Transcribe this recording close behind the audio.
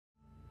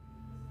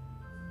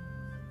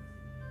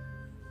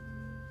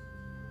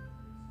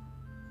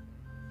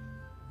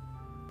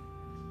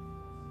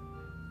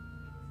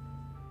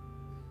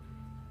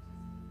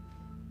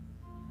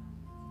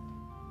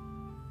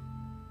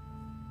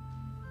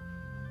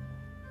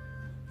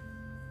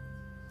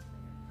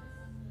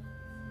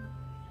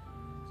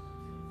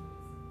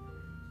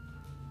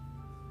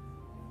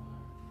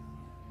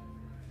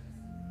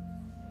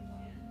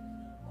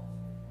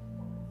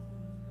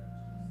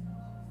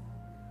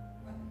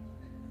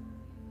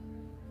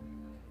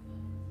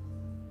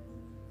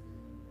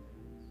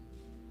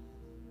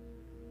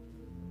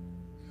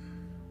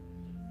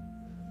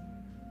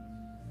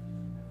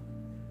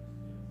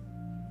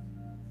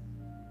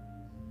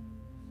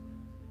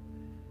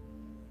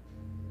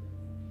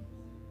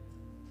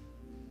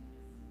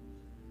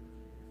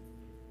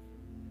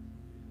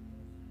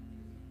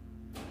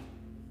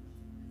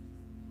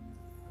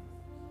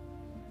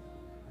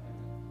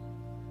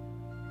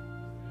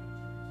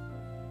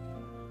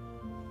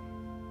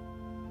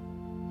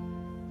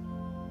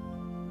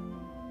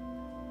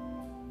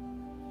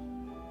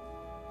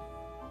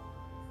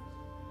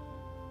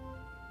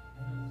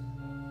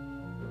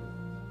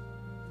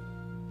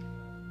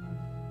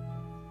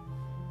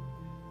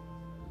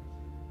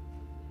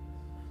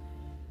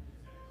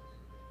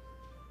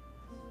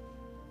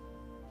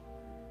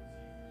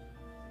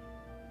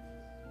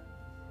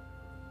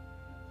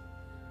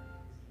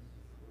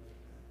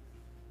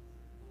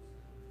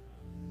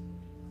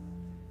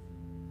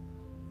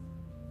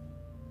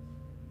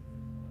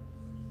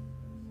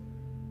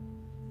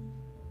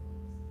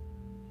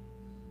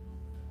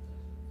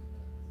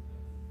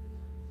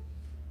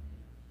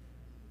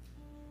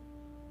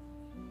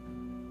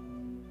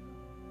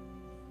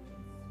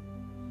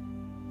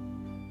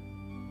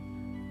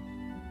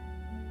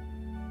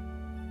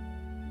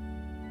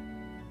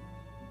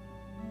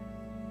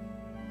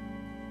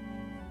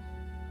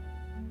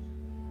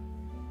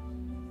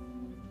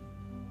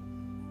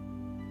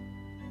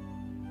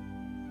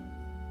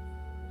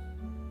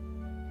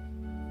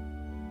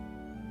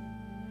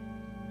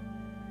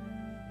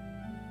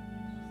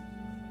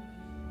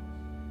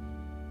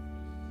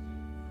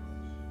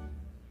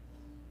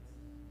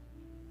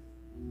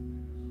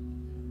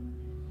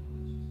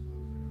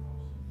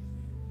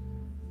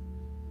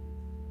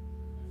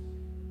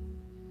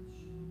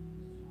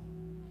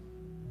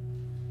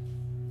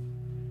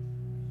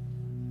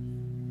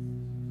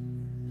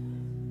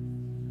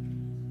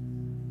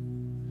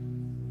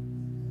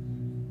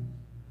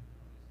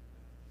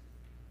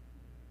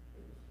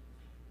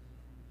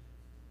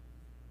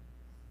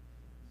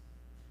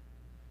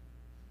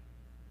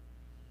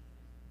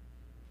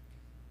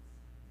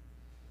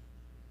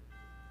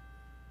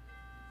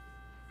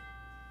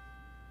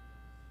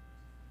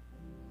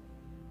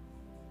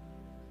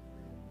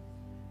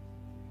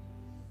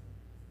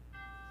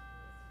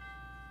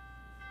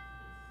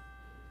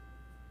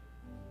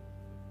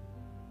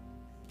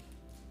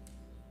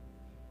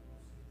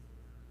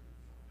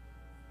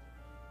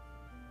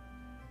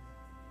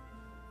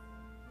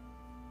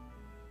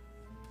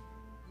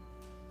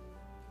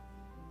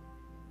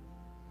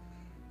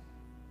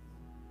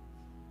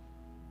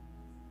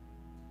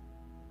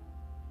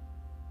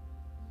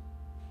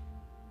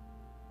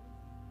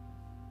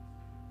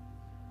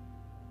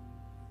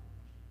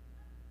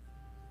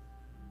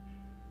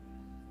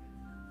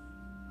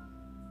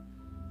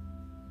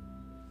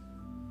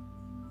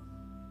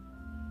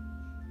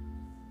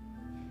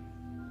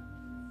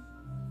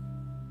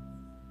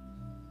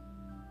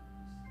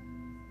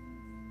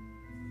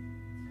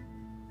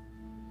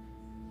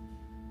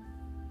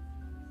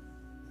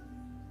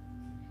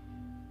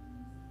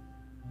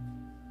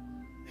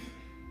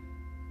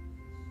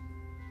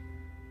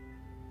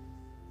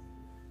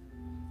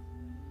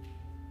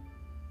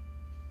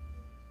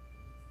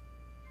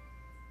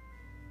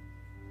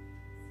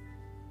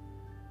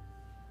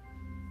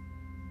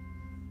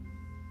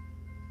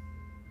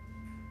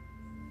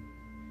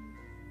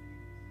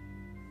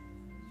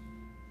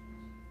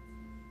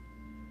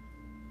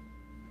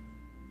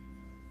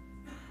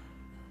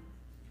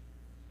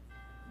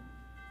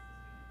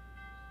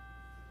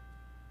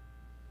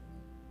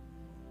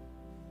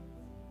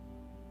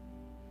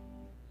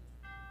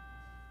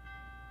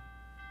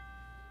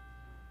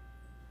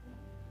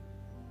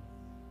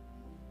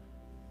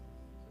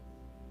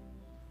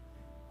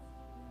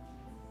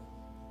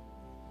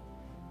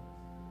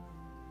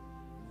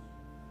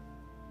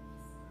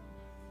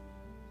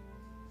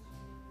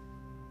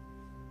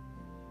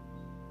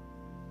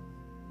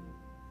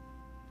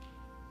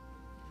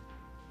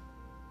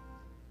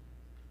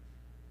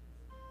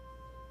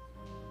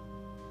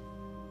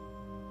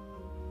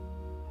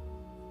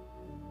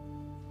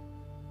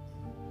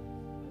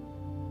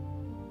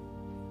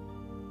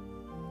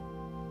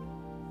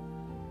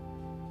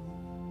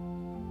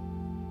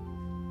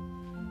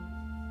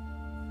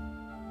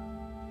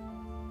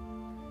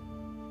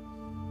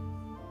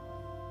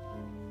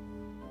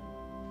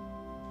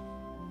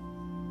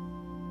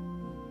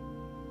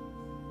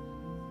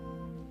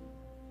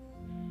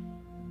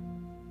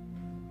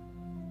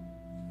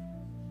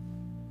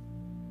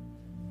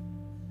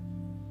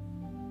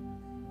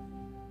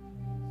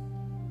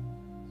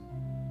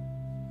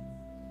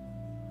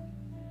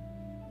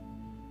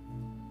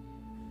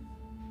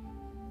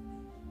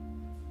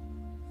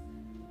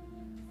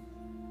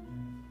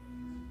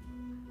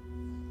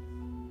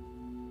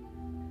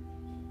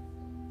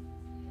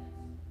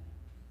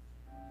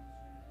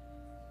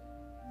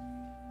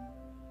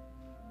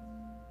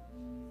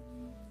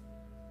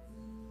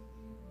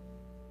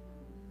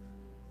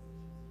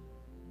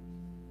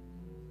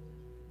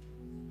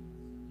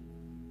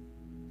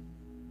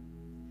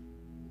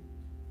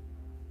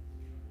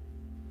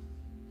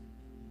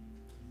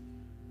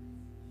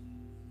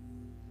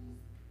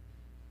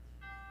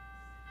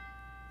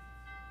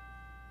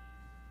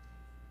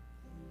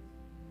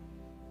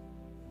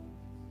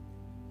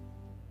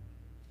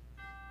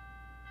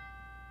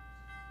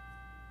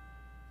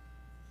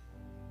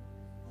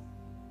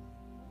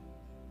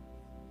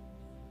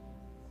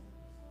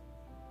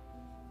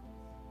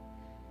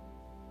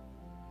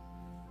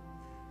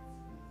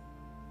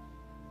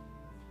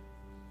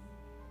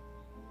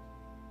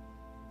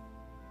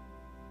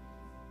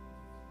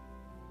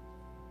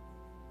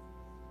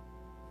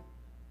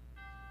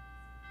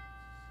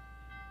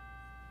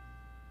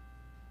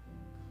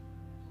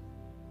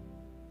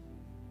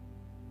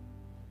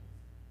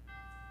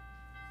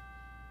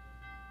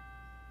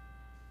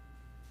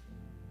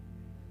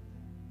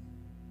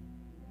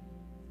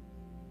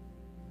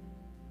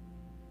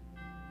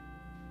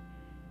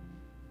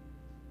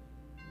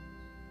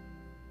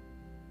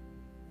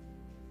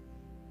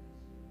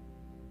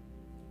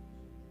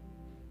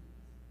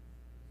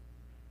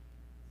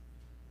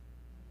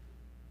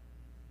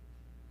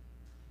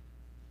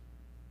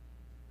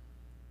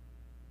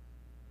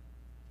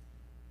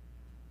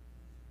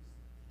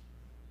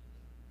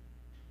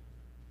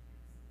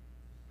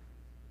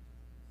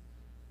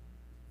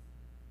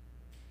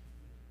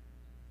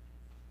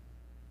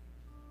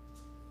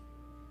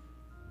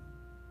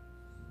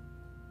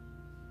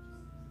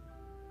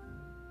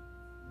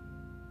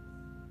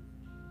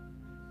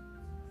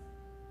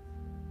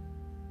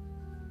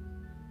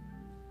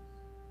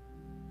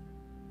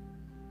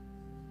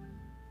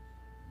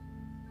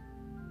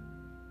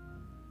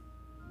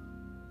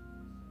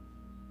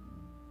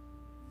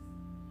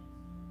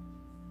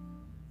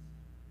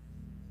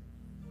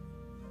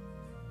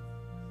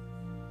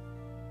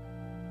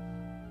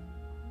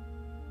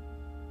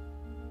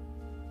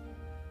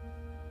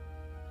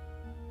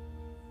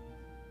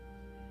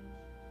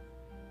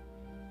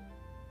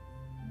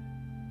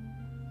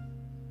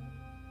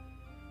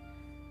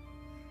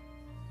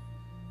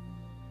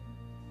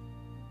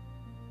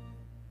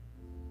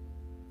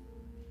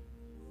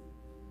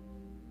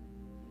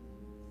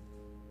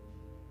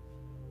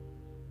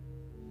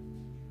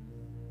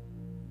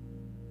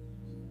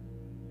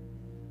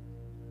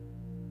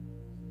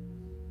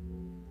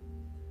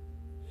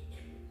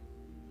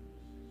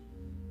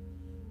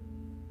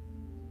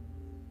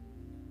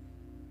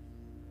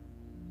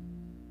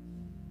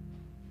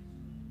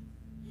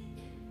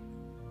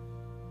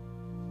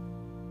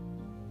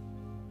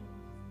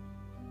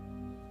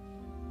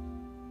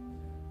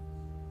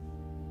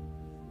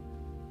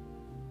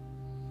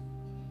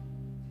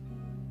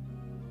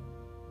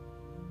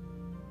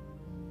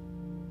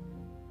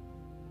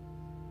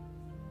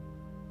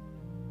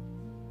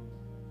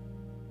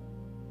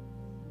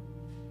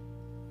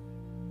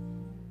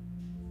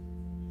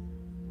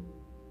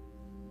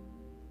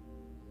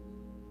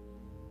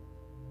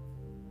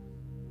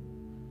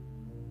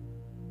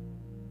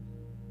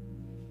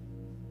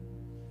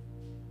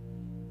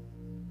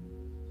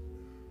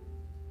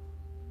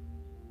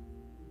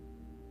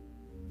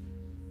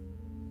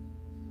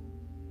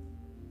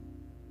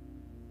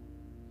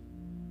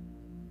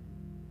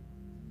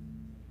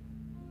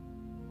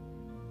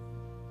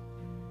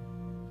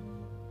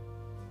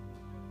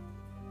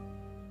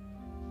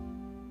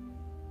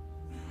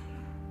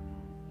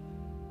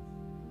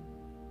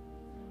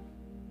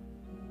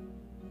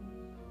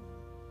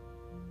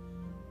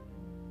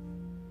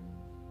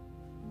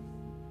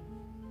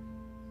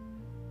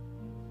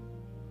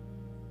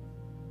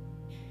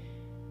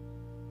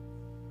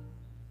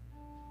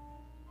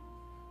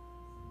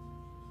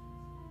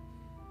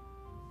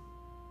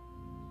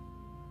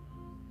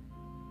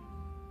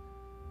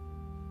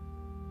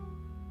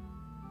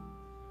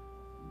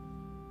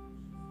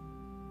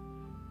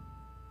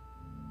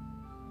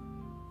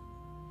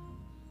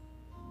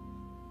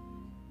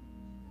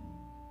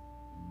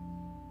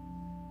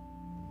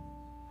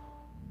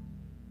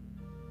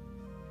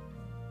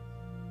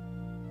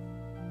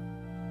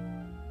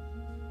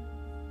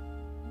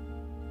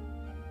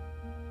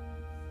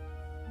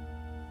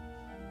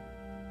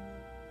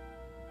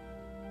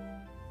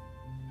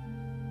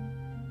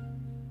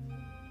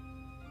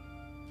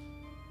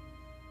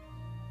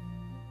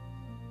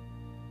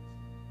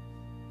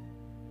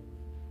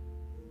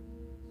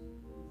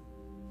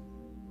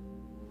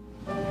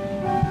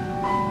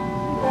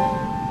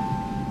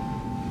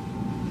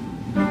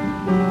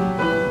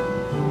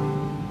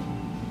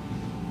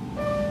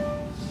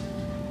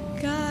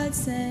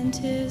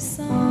sent his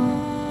Son.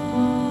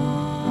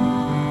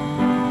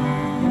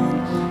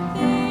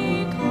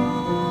 They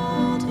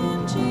called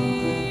him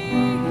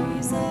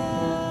Jesus.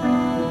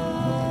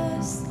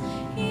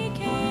 He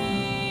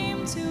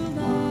came to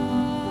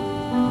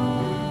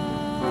love,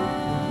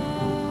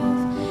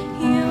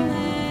 heal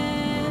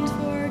and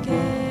forgive.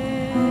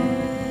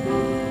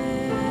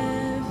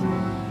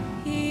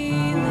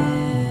 He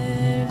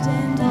lived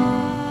and died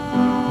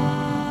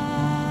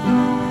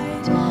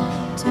to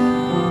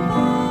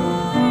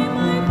buy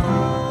my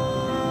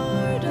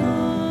pardon.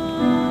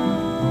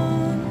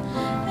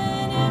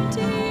 An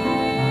empty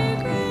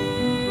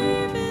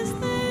grave is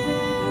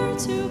there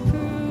to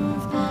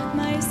prove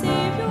my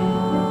Savior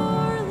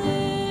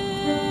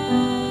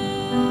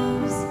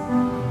lives.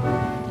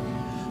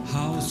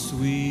 How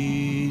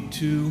sweet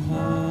to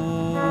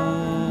hold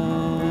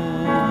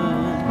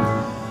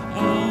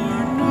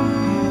our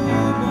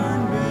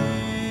newborn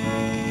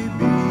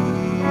baby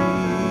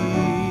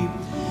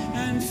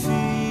and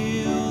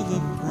feel the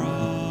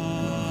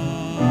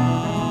pride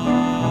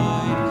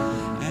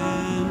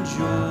and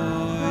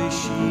joy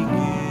she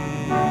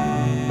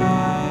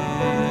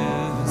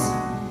gives,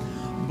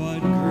 but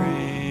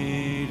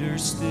greater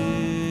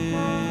still,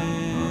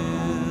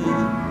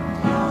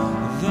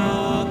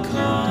 the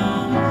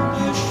calm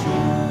assurance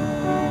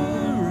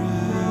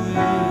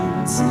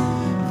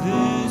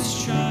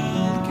this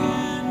child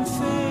can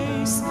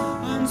face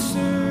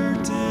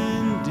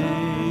uncertain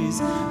days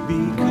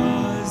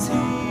because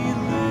he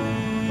lives.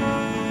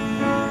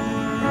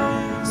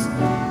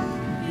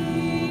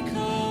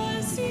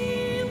 Because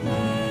he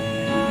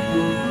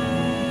lives,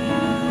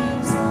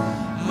 I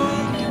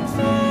can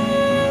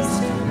face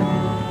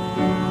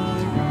tomorrow.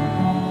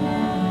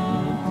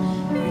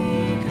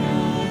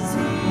 Because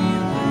he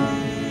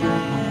lives,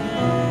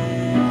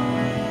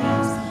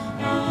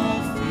 all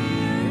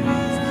fear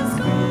is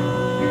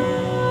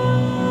gone.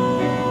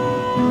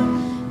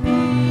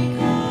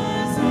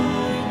 Because I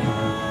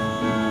know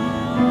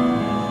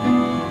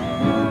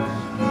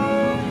he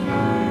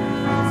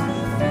holds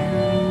the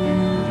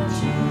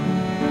future,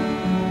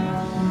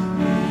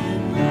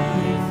 and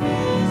life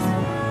is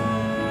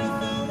worth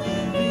the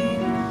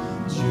living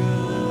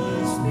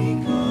just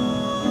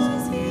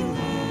because he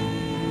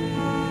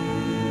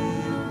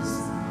lives.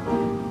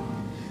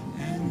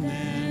 And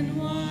then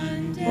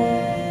one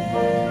day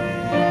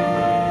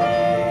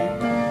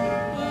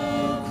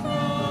I'll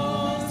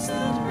cross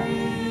that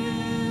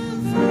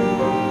river.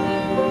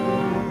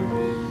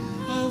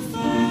 I'll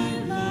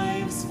find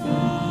life's fun,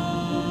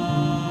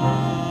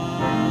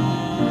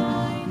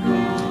 no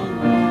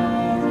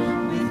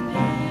more with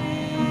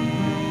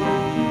pain.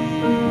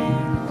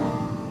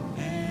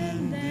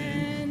 And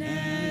then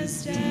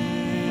as death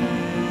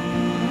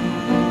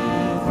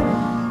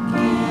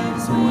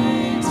gives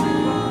way to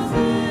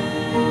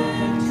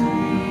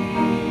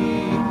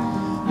victory,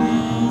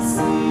 I'll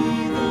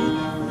see the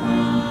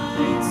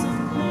lights of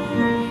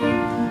glory,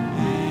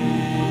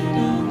 and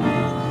I'll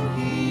know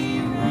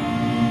he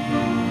reigns.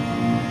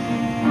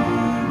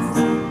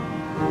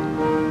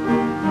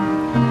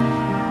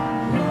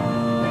 No more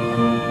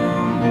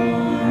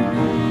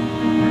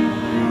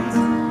night,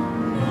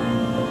 no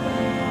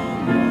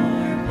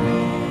more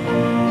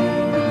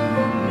pain,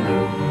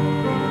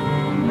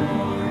 no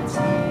more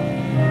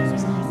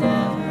tears,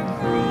 never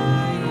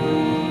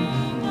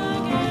crying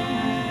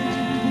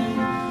again.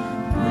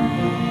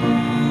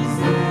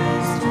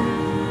 Praises to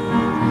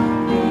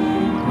the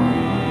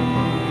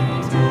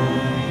great I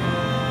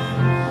am.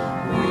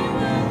 We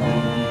will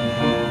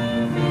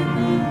live in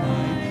the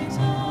light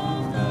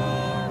of the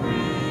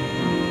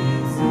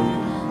risen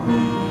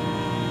Lamb.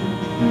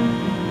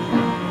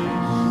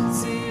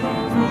 See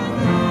over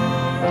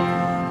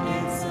there,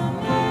 it's a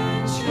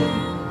mansion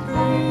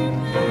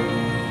prepared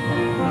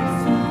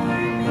for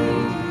me,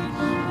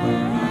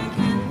 where I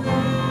can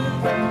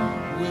live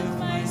with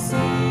my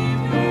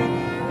Savior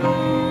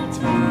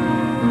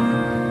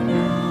eternally.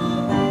 No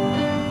more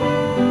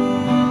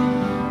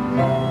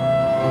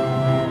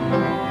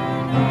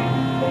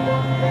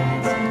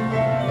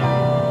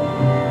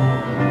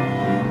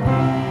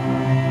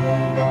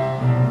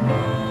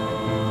night, no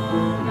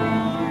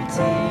more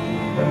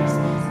tears,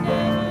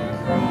 never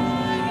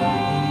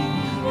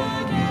crying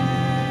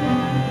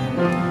again.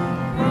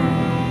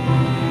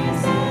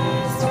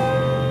 Praises to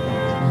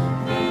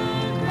the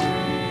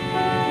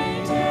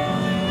great I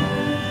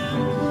am.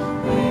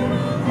 We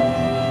will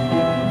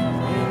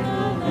live in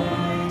the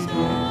light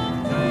of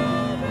the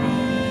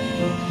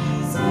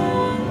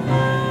risen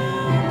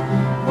Lamb.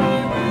 We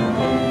will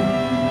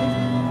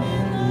live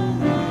in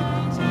the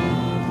light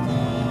of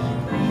the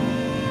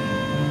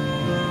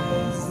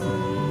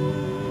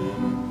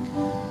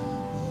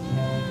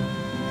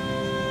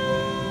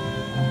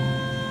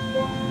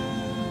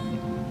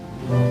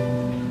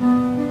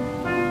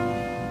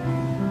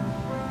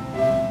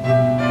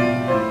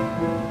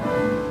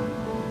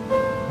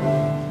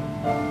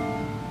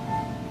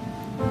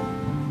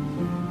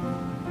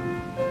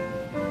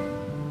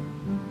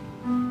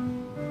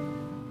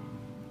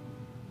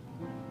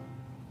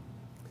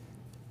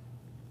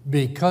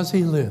Because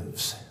he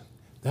lives.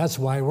 That's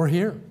why we're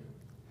here.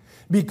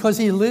 Because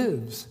he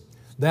lives,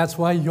 that's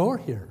why you're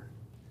here.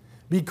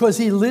 Because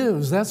he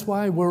lives, that's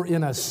why we're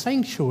in a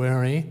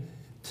sanctuary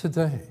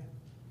today.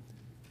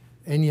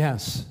 And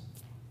yes,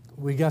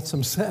 we got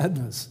some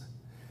sadness,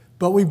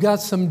 but we've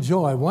got some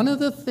joy. One of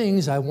the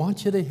things I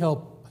want you to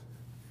help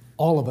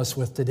all of us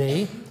with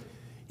today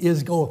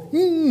is go,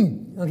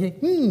 okay,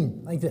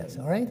 like this,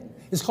 all right?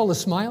 It's called a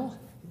smile,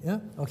 yeah,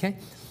 okay?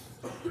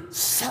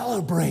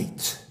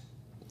 Celebrate.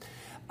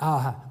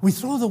 We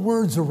throw the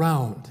words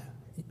around.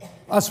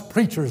 Us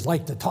preachers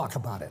like to talk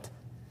about it,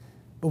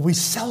 but we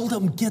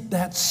seldom get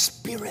that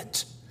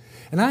spirit.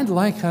 And I'd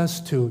like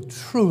us to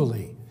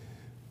truly,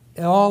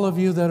 all of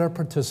you that are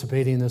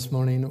participating this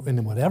morning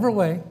in whatever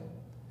way,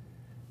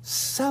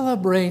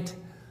 celebrate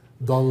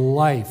the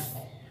life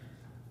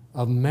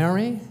of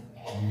Mary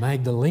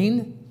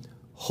Magdalene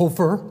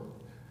Hofer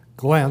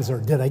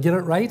Glanzer. Did I get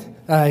it right?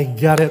 I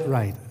got it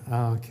right.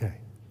 Okay.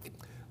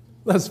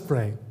 Let's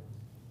pray.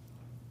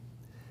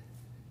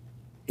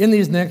 In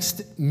these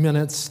next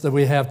minutes that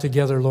we have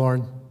together,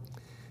 Lord,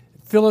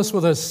 fill us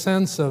with a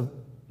sense of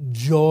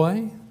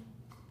joy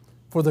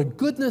for the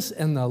goodness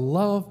and the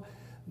love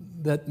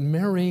that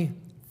Mary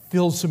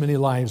filled so many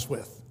lives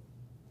with.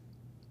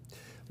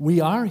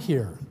 We are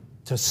here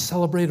to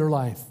celebrate her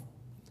life,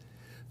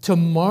 to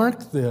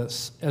mark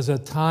this as a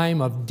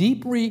time of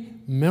deep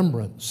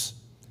remembrance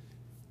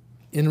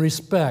in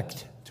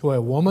respect to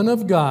a woman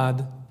of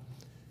God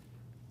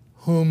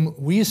whom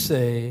we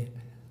say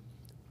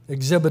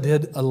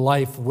exhibited a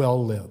life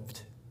well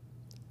lived.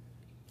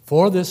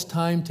 For this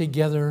time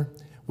together,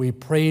 we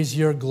praise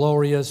your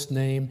glorious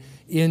name.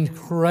 In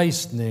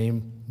Christ's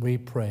name we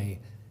pray.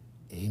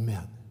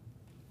 Amen.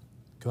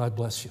 God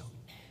bless you.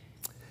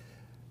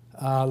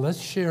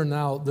 Let's share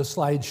now the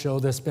slideshow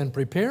that's been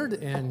prepared.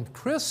 And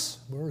Chris,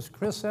 where's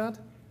Chris at?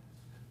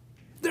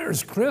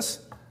 There's Chris.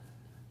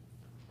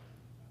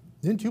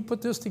 Didn't you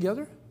put this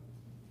together?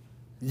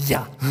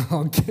 Yeah.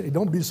 Okay,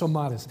 don't be so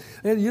modest.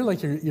 You're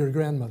like your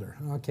grandmother.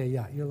 Okay,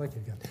 yeah, you're like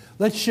your grandmother.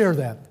 Let's share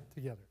that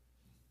together.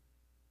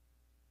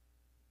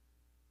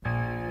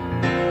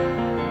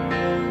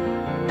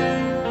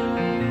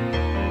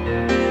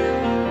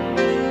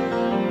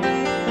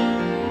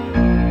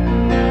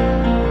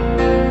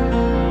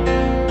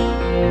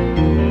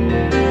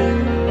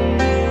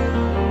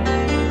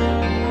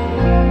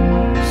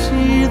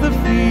 See the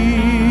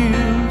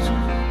fields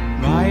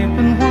ripe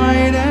and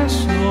white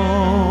as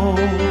snow.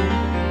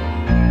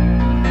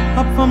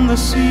 Up from the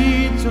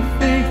seeds of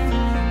faith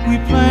we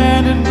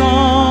planted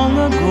long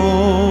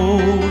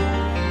ago.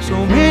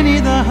 So many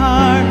the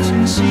hearts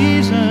in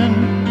season,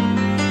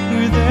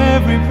 with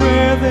every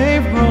prayer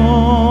they've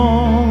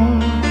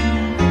grown.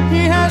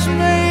 He has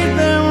made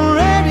them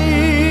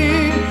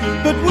ready,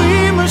 but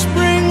we must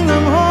bring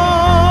them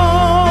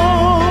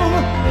home.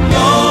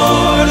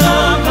 Lord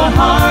of the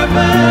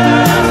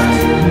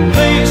harvest,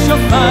 place your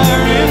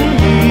fire in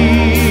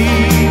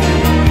me.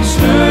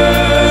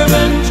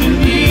 Servant you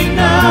need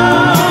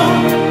now,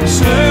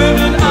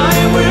 servant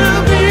I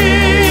will be.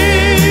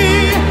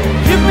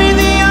 Give me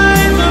the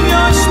eyes of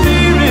your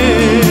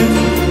spirit,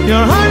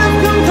 your heart of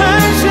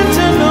compassion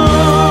to know.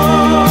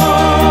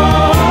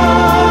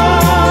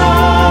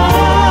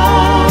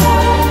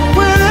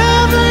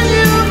 Wherever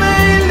you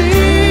may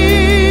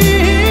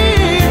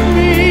lead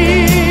me,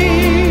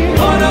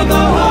 Lord of the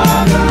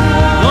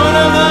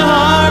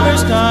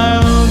harvest,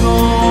 I'll go.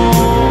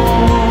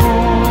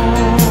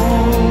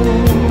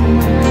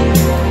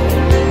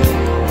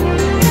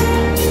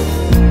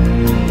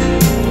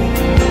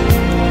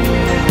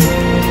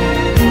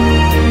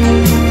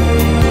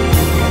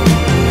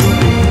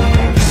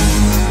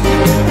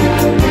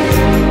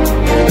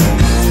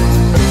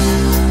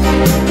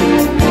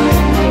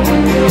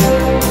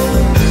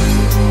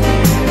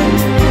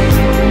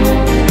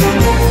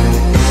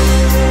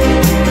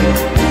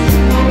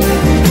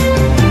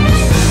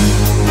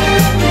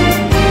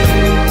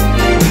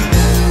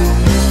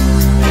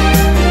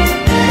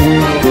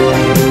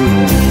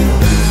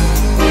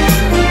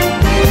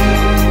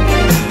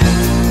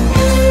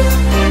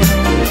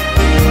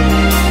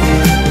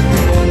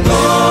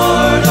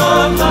 Lord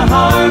of the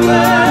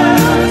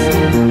harvest,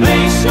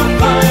 place your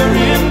fire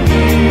in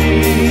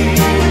me.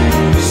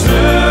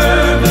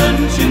 Servant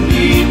you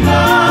need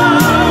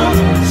now,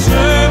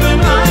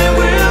 servant I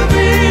will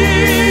be.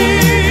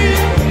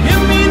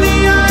 Give me the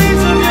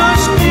eyes of your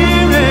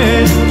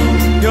spirit,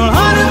 your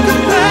heart of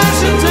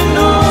compassion to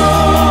know.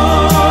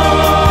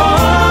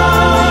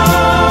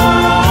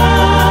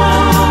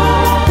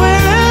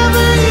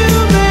 Wherever you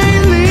may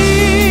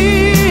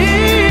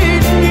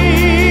lead me,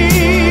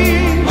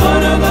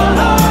 Lord of the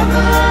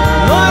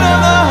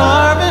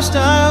harvest,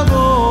 I'll go.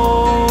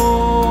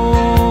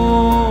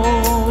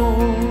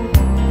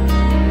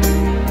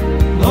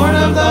 Lord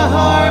of the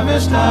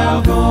harvest,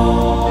 I'll go.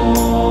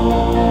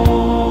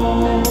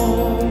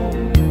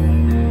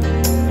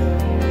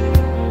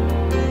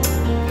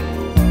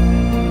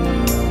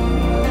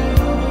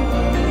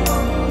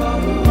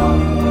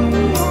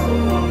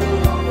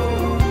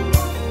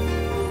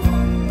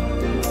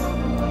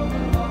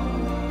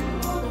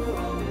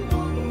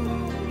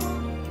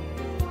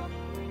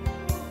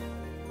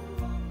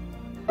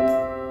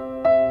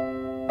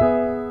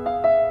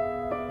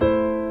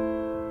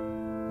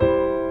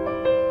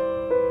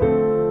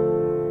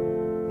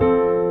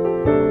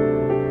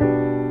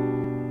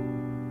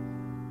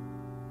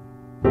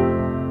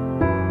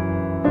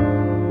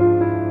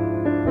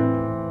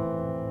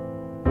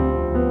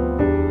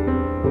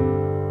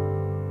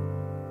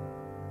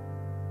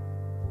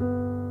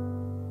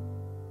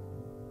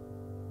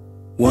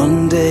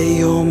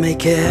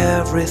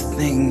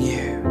 everything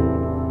new.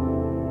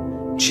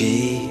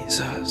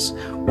 Jesus,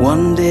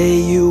 one day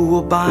you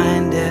will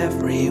bind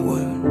every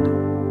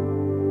wound.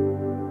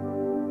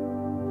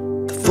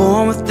 The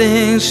former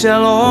things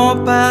shall all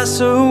pass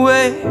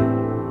away.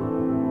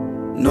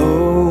 No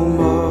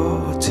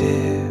more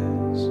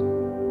tears.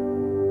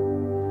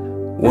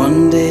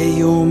 One day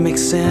you'll make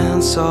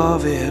sense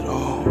of it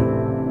all.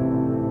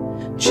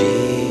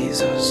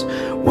 Jesus,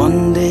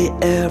 one day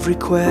every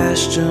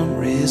question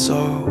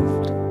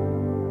resolved.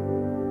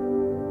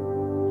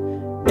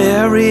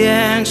 Every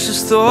anxious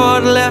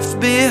thought left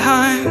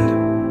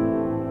behind.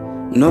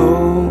 No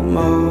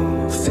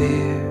more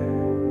fear.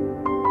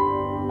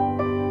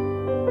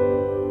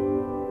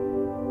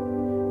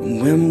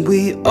 When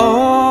we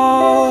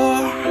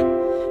all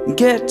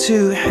get to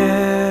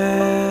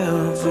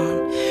heaven,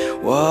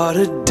 what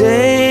a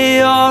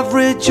day of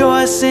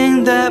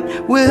rejoicing that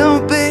will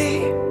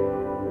be.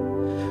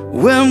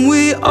 When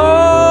we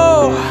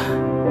all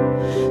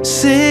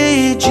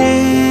see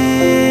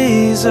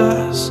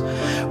Jesus,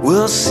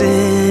 we'll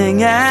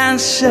sing and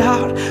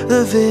shout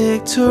the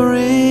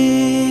victory.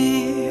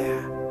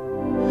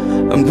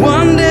 And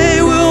one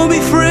day we'll be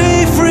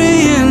free,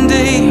 free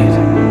indeed.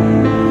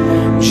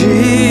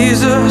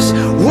 Jesus,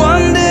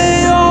 one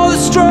day all the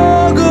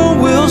struggle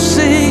will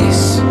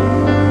cease,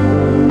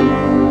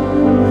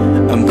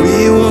 and we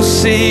will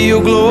see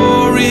your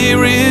glory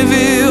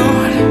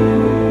revealed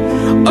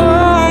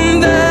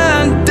on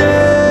that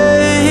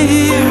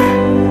day.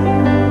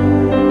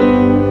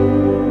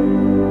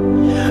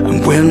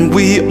 And when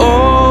we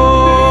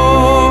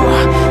all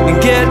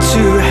get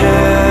to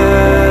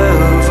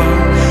heaven,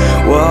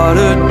 what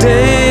a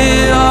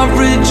day of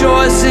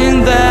rejoicing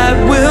that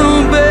will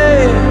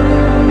be.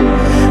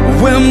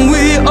 When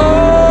we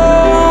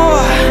all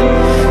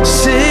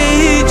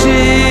see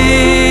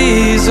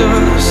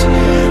Jesus,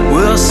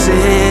 we'll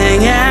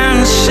sing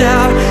and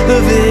shout the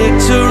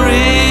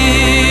victory.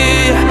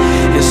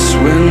 Yes,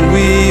 when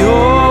we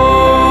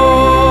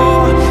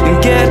all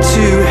get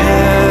to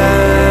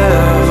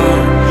heaven,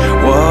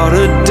 what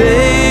a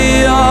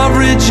day of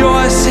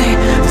rejoicing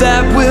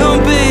that will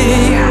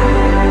be.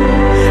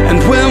 And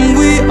when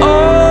we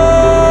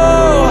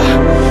all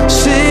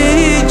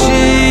see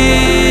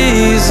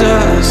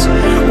Jesus,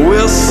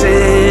 we'll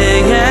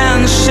sing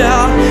and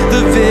shout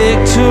the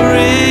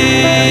victory.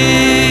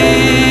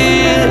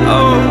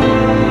 Oh,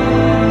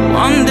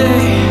 one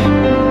day,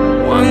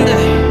 one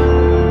day.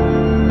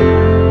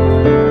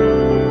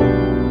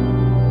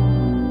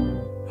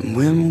 And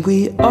when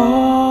we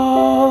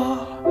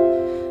all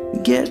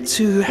get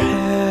to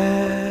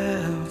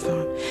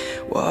heaven,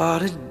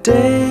 what a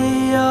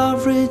day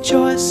of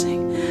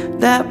rejoicing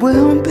that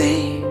will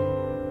be.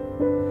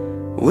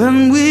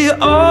 When we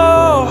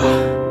all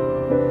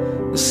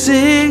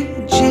see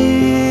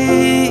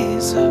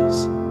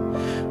Jesus,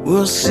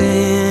 we'll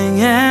sing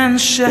and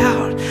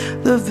shout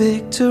the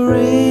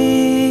victory.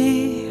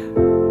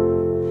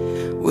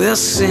 We'll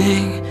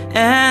sing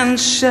and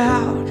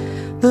shout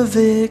the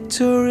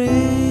victory.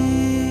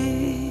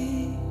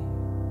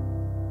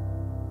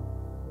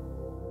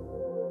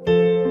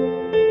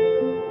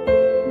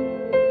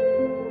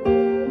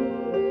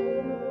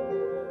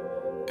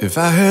 If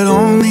I had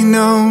only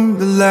known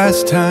the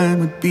last time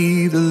would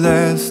be the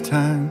last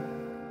time,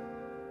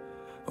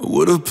 I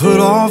would have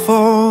put off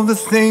all the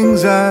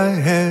things I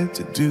had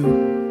to do.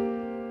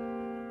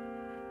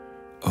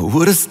 I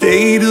would have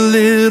stayed a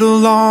little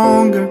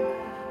longer,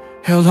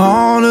 held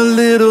on a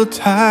little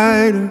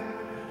tighter.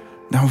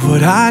 Now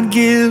what I'd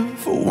give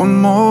for one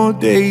more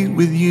day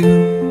with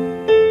you.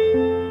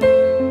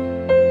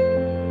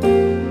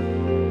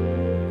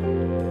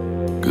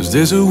 Cause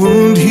there's a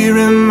wound here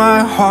in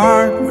my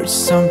heart where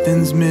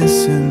something's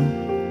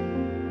missing,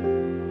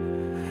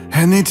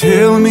 and they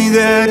tell me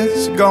that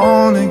it's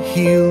gonna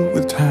heal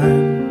with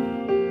time.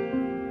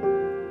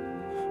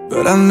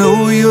 But I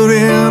know you're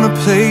in a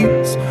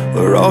place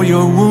where all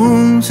your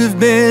wounds have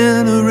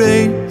been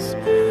erased,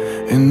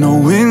 and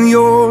knowing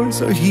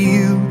yours are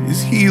healed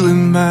is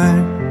healing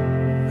mine.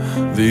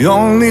 The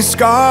only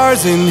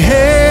scars in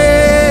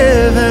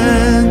heaven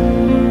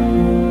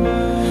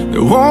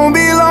that won't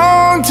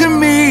belong to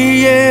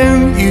me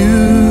and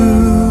you.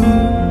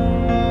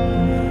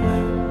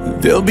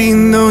 There'll be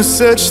no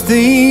such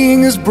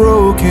thing as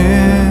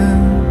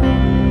broken,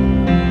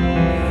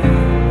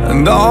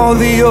 and all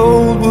the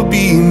old will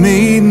be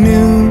made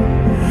new.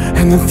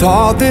 And the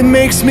thought that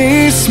makes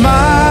me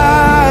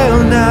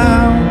smile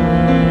now,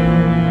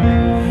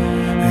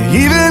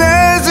 even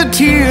as the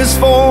tears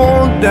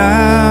fall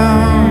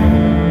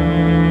down,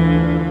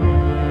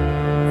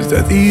 is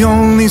that the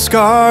only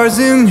scars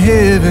in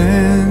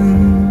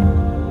heaven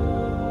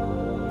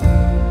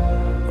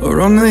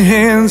are on the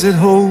hands that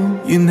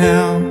hold you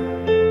now.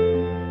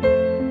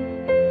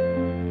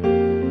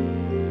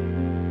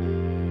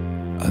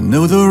 I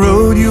know the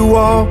road you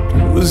walked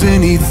was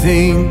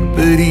anything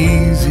but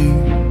easy.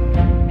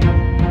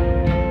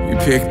 You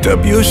picked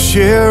up your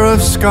share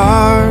of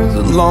scars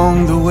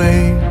along the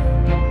way.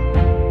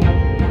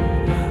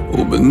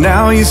 But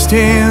now you're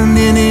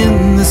standing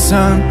in the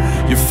sun.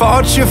 You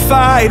fought your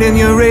fight and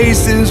your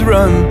race is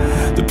run.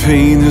 The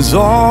pain is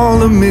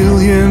all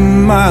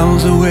 1,000,000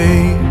 miles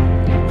away.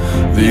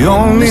 The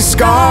only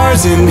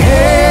scars in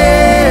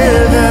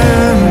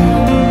heaven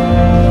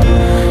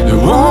that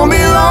won't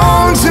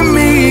belong to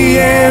me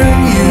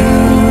and you.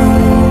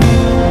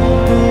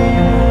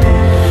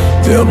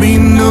 There'll be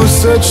no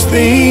such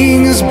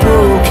thing as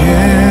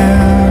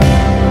broken,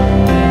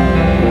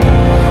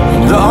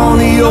 and all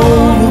the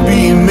old will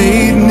be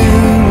made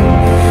new.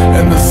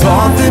 And the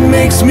thought that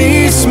makes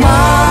me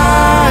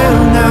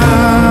smile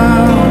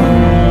now,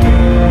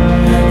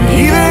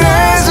 even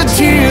as the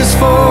tears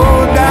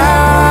fall down,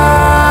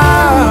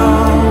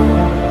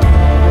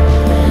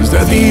 is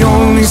that the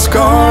only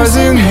scars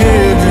in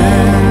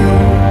heaven,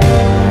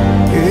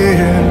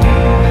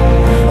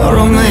 yeah, are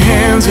on the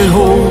hands that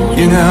hold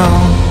you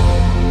now.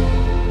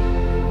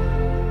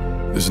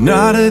 There's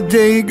not a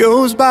day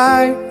goes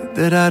by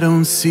that I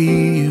don't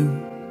see you.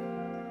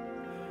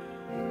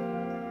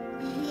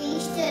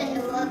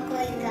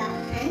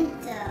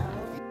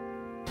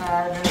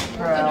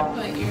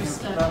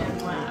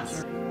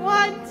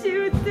 One,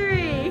 two,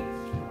 three.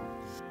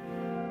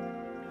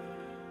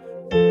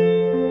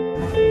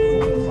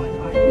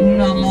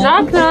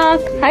 Knock,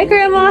 knock. Hi,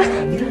 Grandma.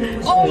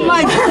 Oh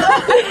my God!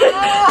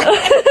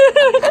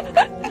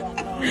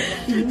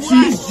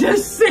 She's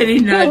just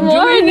sitting there. Good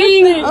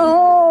morning.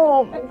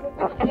 Oh,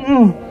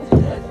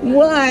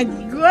 my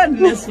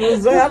goodness,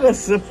 was that a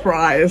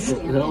surprise?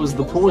 That was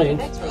the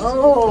point.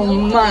 Oh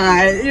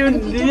my, you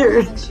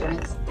dear.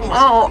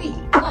 Oh.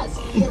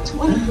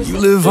 You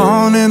live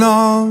on in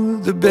all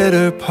the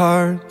better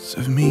parts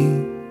of me,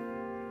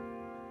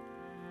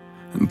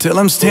 until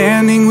I'm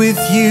standing with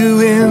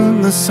you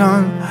in the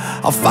sun.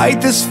 I'll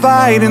fight this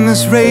fight and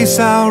this race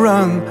I'll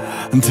run,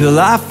 until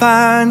I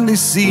finally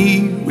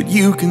see what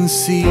you can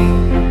see.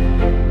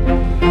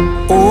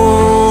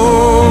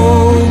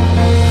 Oh,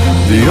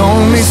 the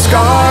only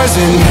scars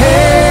in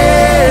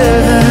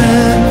heaven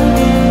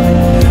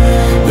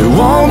that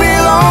won't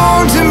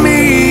belong to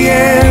me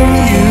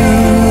and you.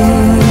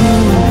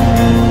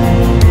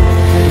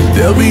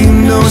 There'll be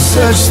no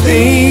such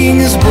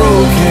thing as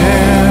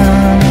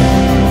broken,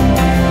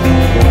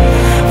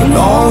 and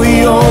all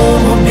the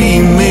old will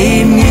be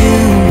made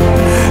new.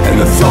 And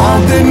the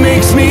thought that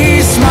makes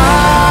me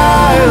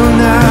smile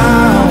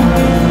now,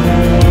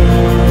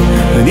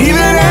 and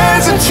even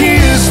as the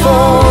tears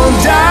fall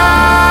down,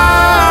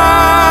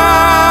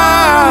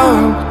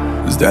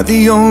 is that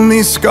the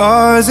only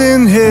scars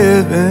in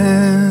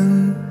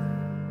heaven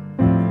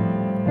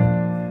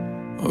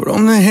are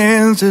on the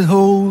hands that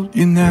hold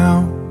you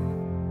now.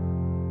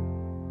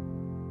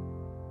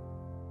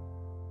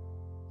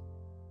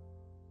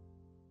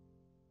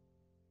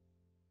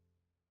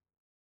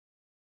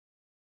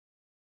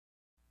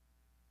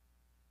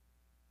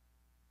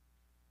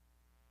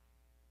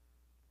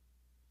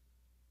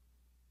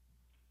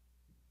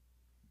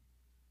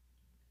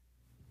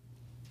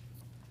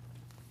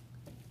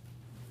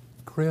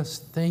 Chris,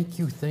 thank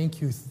you.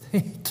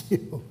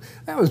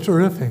 That was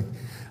terrific.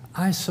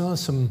 I saw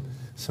some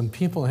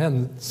people I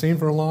hadn't seen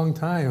for a long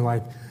time,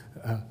 like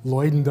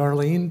Lloyd and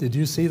Darlene. Did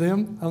you see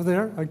them up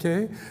there?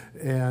 Okay.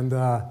 And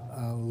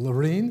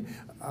Lorene.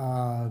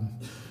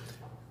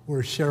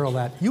 Where's Cheryl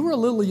at? You were a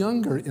little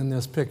younger in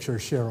this picture,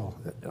 Cheryl.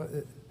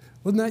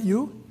 Wasn't that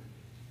you?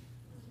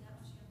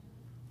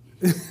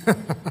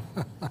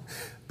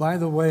 By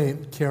the way,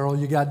 Carol,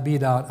 you got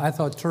beat out. I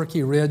thought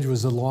Turkey Ridge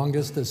was the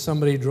longest that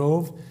somebody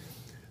drove.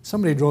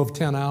 Somebody drove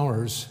 10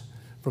 hours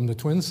from the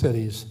Twin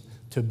Cities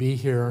to be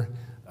here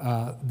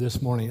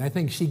this morning. I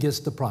think she gets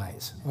the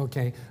prize,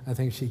 okay? I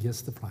think she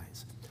gets the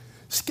prize.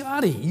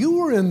 Scotty, you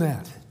were in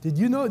that. Did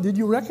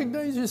you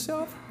recognize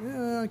yourself?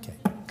 Yeah, okay.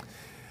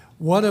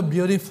 What a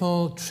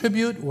beautiful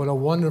tribute. What a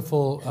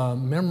wonderful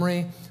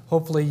memory.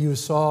 Hopefully you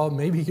saw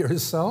maybe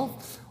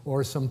yourself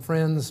or some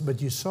friends, but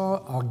you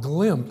saw a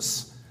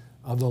glimpse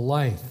of the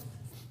life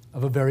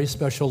of a very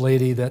special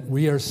lady that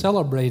we are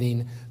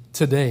celebrating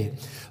today.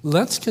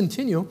 Let's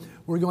continue.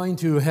 We're going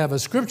to have a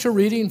scripture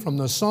reading from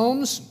the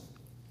Psalms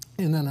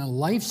and then a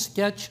life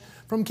sketch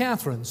from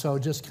Kathryn. So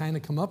just kind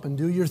of come up and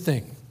do your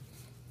thing.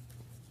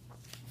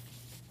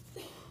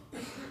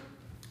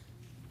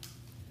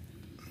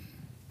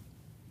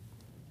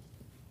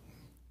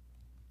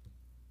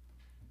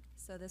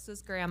 So this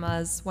was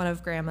one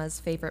of Grandma's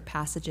favorite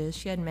passages.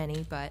 She had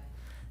many, but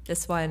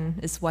this one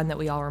is one that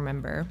we all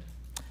remember.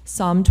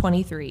 Psalm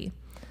 23.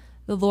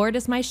 The Lord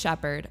is my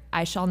shepherd,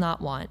 I shall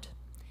not want.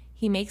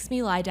 He makes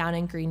me lie down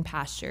in green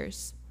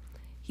pastures.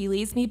 He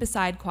leads me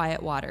beside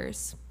quiet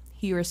waters.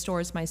 He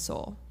restores my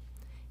soul.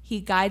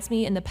 He guides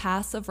me in the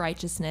paths of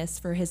righteousness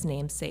for his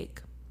name's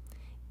sake.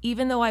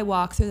 Even though I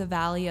walk through the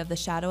valley of the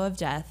shadow of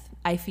death,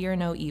 I fear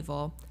no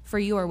evil, for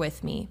you are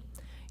with me.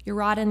 Your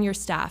rod and your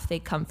staff, they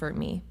comfort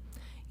me.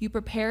 You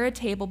prepare a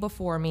table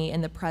before me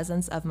in the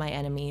presence of my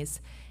enemies,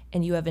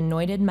 and you have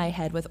anointed my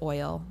head with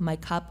oil. My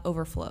cup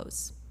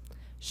overflows.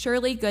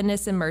 Surely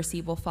goodness and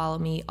mercy will follow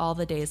me all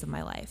the days of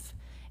my life,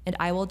 and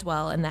I will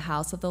dwell in the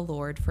house of the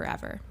Lord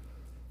forever.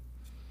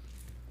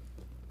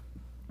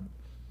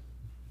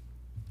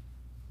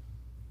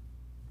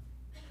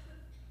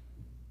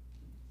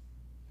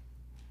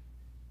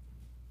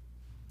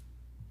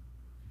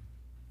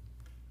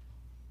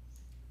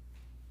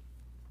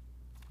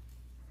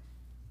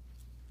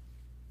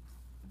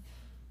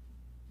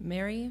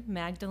 Mary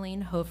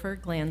Magdalene Hofer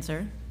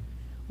Glanzer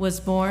was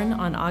born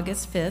on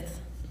August 5th,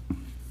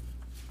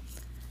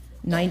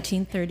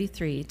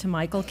 1933, to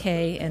Michael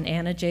K. and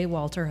Anna J.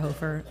 Walter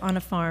Hofer on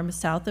a farm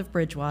south of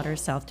Bridgewater,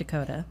 South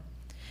Dakota.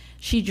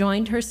 She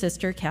joined her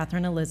sister,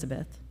 Kathryn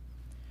Elizabeth.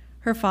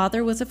 Her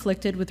father was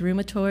afflicted with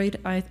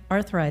rheumatoid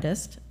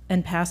arthritis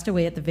and passed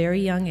away at the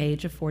very young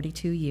age of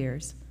 42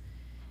 years.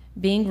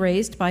 Being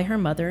raised by her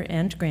mother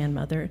and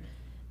grandmother,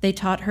 they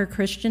taught her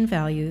Christian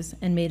values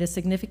and made a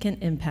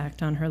significant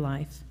impact on her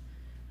life.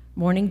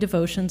 Morning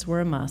devotions were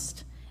a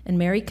must, and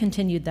Mary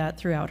continued that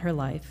throughout her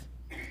life.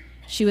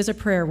 She was a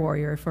prayer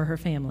warrior for her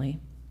family.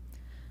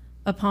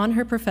 Upon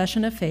her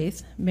profession of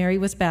faith, Mary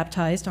was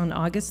baptized on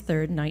August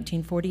 3,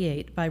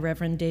 1948, by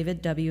Reverend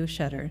David W.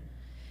 Shetter.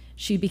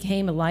 She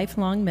became a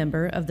lifelong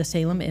member of the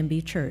Salem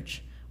MB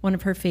Church. One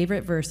of her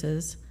favorite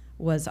verses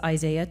was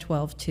Isaiah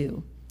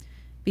 12:2.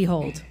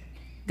 Behold,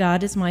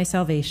 God is my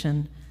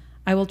salvation.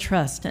 I will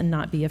trust and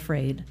not be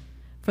afraid.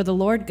 For the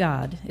Lord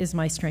God is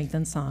my strength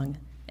and song,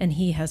 and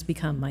he has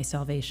become my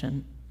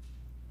salvation.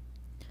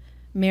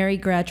 Mary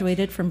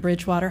graduated from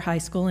Bridgewater High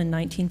School in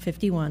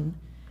 1951.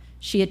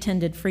 She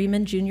attended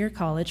Freeman Junior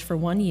College for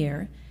 1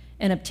 year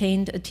and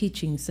obtained a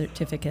teaching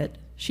certificate.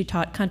 She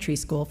taught country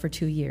school for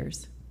 2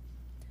 years.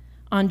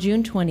 On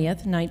June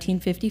 20th,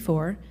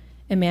 1954,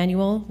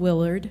 Emmanuel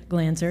Willard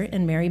Glanzer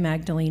and Mary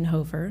Magdalene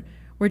Hofer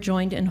were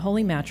joined in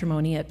holy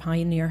matrimony at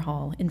Pioneer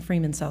Hall in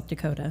Freeman, South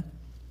Dakota.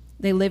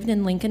 They lived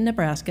in Lincoln,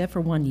 Nebraska for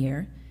 1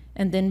 year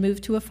and then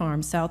moved to a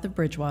farm south of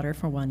Bridgewater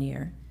for 1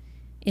 year.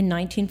 In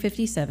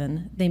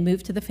 1957, they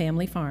moved to the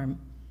family farm.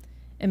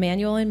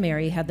 Emmanuel and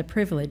Mary had the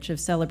privilege of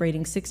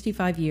celebrating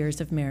 65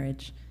 years of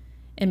marriage.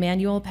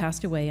 Emmanuel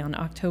passed away on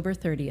October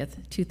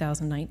 30th,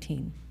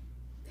 2019.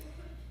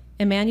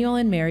 Emmanuel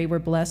and Mary were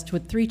blessed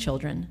with 3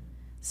 children,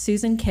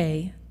 Susan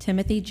Kay,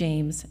 Timothy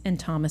James, and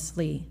Thomas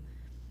Lee.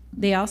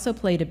 They also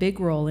played a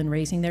big role in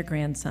raising their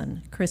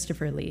grandson,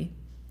 Christopher Lee.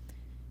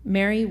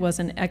 Mary was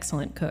an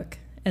excellent cook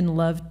and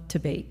loved to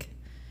bake.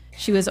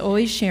 She was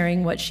always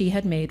sharing what she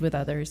had made with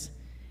others.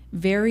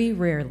 Very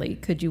rarely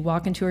could you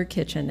walk into her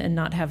kitchen and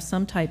not have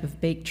some type of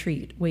baked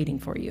treat waiting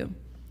for you.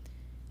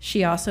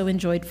 She also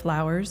enjoyed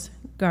flowers,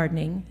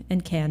 gardening,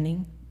 and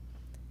canning.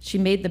 She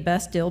made the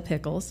best dill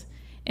pickles,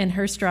 and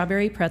her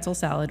strawberry pretzel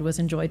salad was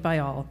enjoyed by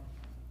all.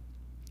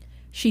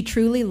 She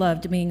truly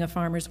loved being a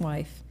farmer's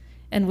wife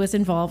and was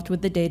involved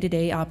with the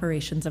day-to-day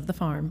operations of the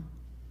farm.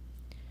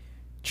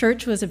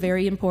 Church was a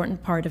very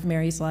important part of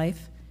Mary's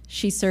life.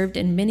 She served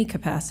in many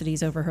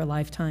capacities over her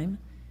lifetime.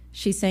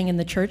 She sang in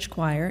the church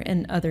choir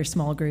and other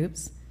small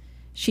groups.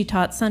 She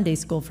taught Sunday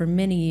school for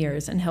many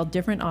years and held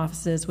different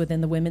offices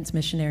within the Women's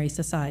Missionary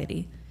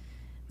Society.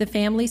 The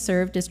family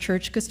served as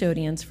church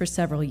custodians for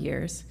several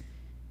years.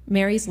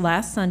 Mary's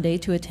last Sunday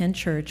to attend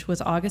church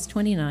was August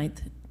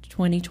 29th,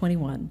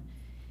 2021.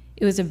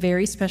 It was a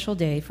very special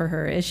day for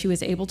her as she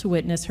was able to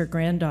witness her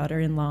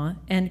granddaughter-in-law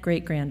and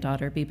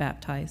great-granddaughter be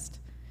baptized.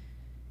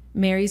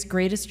 Mary's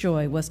greatest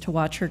joy was to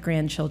watch her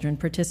grandchildren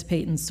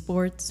participate in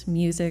sports,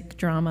 music,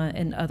 drama,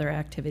 and other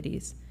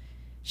activities.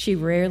 She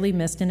rarely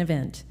missed an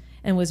event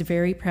and was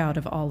very proud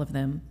of all of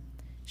them.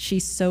 She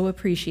so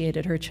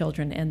appreciated her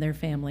children and their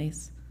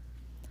families.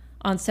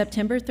 On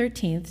September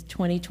 13th,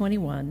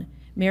 2021,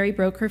 Mary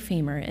broke her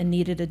femur and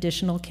needed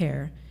additional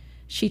care.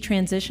 She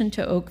transitioned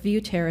to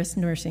Oakview Terrace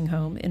nursing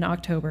home in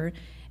October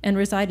and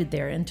resided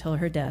there until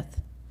her death.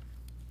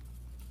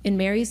 In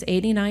Mary's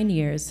 89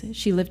 years,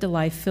 she lived a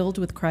life filled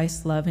with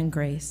Christ's love and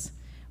grace,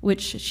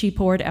 which she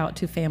poured out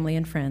to family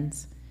and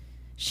friends.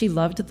 She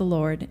loved the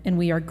Lord, and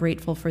we are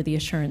grateful for the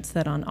assurance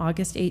that on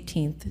August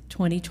 18th,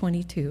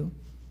 2022,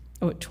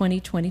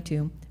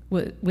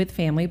 with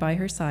family by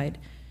her side,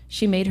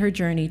 she made her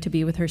journey to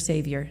be with her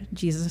Savior,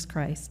 Jesus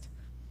Christ.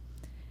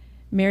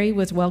 Mary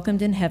was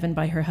welcomed in heaven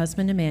by her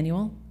husband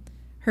Emmanuel,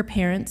 her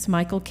parents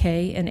Michael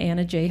K. and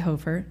Anna J.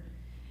 Hofer,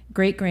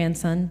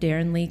 great-grandson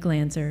Darren Lee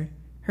Glanzer,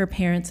 her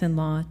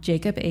parents-in-law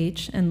Jacob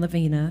H. and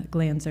Lavina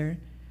Glanzer,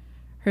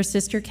 her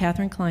sister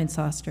Kathryn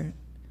Kleinsaucer,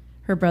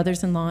 her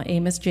brothers-in-law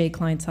Amos J.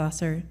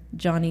 Kleinsaucer,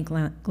 Johnny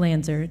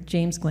Glanzer,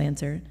 James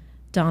Glanzer,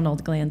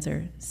 Donald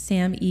Glanzer,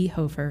 Sam E.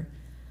 Hofer,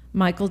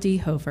 Michael D.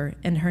 Hofer,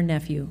 and her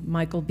nephew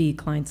Michael B.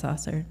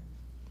 Kleinsaucer.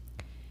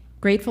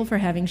 Grateful for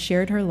having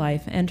shared her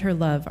life and her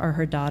love are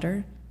her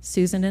daughter,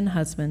 Susan, and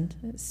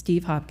husband,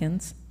 Steve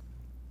Hopkins,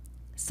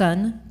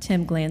 son,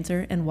 Tim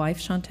Glanzer, and wife,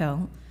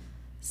 Chantel,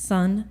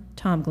 son,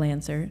 Tom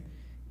Glanzer,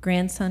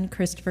 grandson,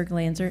 Christopher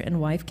Glanzer,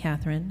 and wife,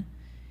 Kathryn,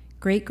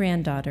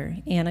 great-granddaughter,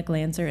 Anna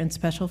Glanzer, and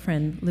special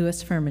friend,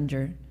 Louis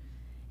Firminger,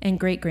 and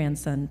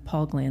great-grandson,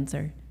 Paul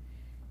Glanzer,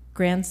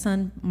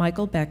 grandson,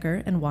 Michael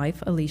Becker, and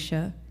wife,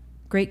 Alicia,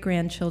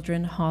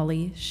 great-grandchildren,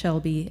 Holly,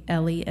 Shelby,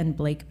 Ellie, and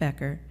Blake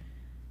Becker,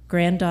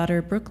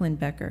 granddaughter Brooklyn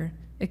Becker,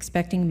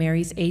 expecting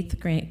Mary's 8th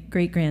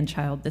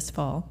great-grandchild this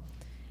fall,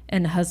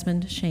 and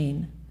husband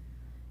Shane,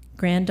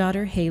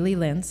 granddaughter Haley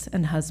Lentz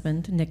and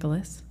husband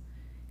Nicholas,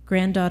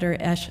 granddaughter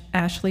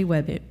Ashley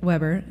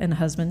Weber and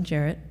husband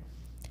Jarrett,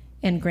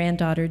 and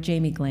granddaughter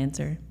Jamie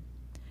Glanzer.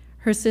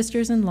 Her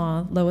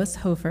sisters-in-law, Lois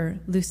Hofer,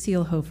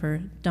 Lucille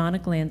Hofer, Donna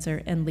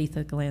Glanzer, and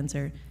Letha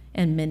Glanzer,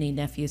 and many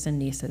nephews and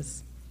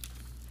nieces.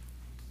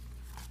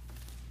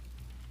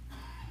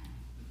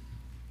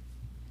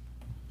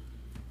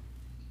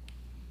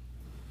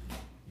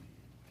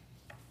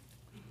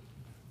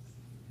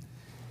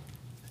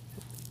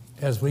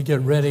 As we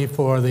get ready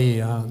for the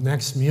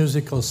next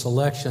musical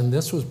selection,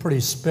 this was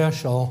pretty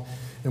special,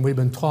 and we've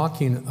been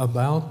talking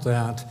about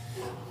that.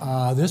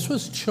 This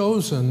was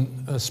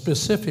chosen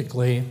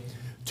specifically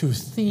to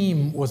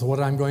theme with what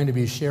I'm going to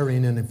be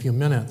sharing in a few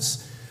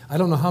minutes. I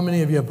don't know how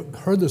many of you have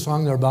heard the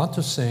song they're about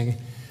to sing,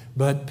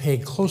 but pay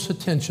close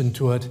attention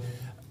to it.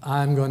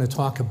 I'm going to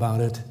talk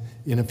about it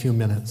in a few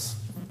minutes.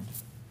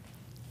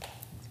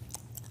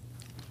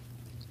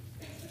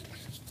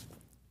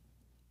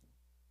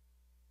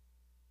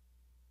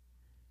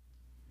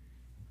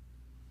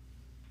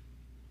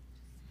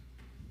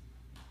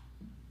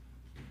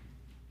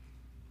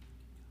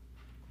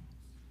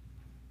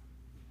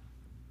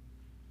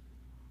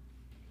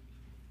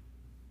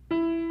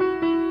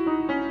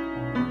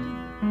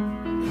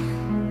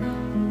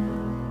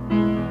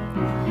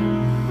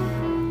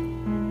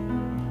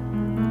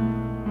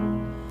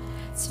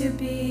 To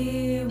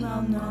be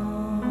well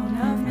known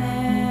of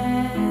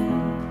men,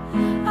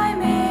 I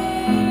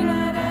may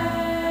not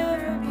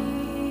ever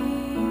be.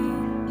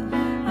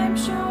 I'm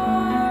sure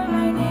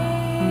my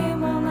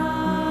name will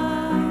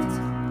not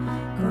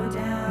go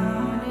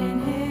down in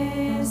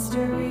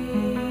history.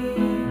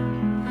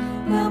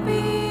 There'll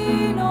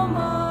be no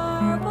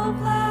marble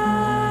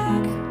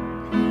plaque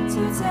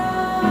to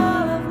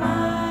tell of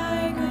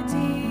my good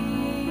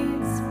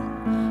deeds,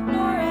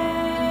 nor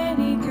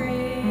any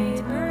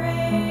great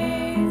parade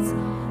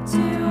to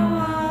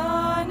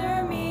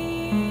honor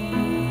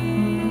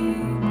me.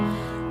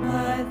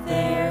 But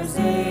there's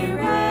a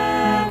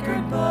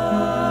record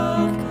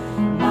book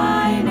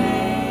my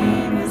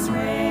name is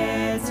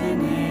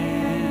written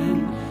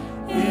in.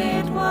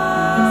 It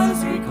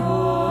was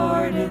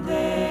recorded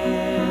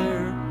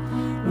there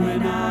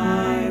when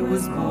I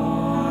was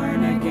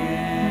born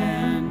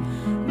again.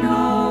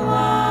 No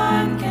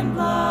one can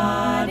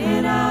blot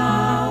it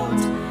out.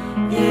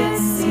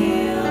 It's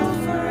sealed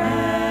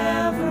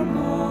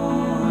forevermore.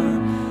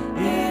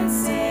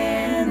 It's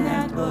in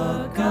that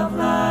book of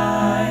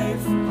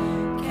life,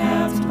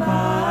 kept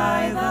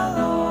by the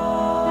Lord.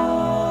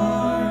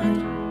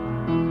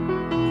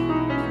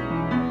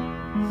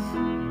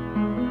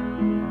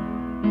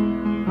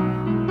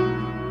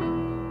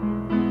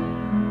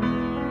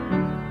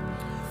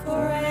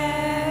 For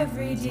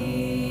every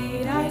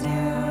deed I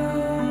do,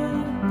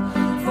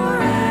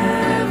 for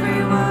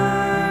every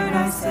word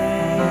I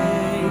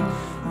say,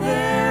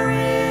 there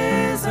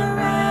is a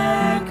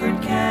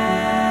record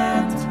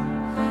kept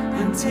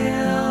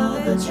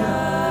until the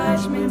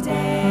judgment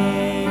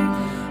day.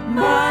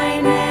 My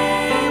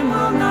name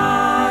will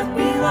not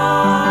be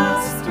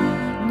lost,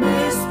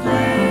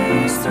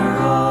 misplaced or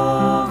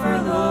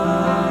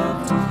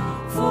overlooked,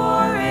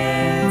 for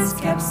it's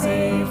kept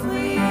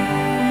safely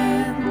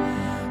in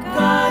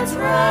God's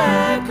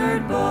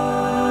record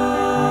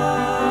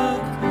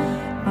book.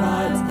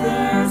 But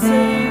there's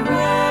a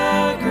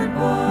record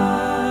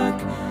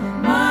book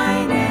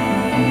my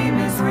name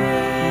is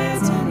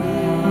written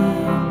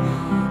in.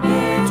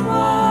 It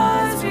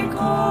was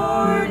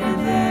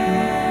recorded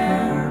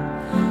there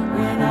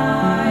when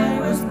I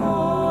was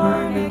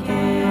born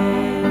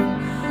again.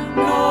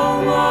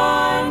 No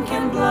one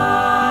can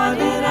blot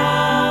it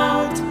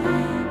out.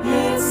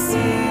 It's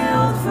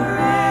sealed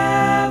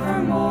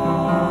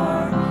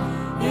forevermore.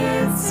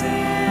 It's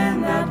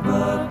in that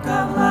book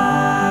of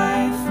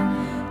life,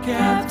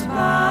 kept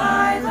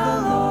by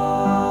the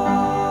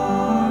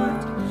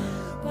Lord.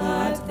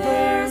 But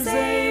there's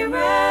a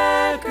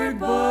record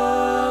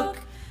book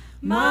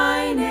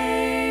my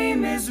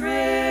name is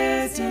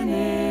written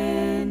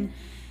in.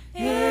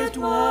 It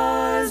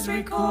was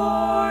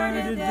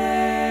recorded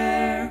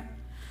there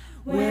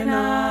when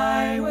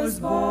I was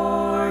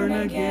born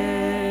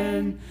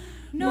again.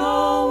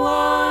 No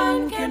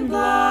one can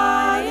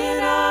blot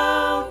it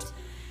out.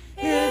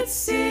 It's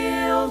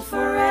sealed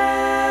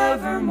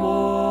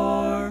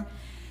forevermore.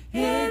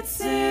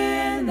 It's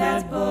in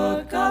that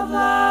book of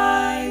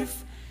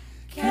life,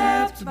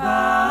 kept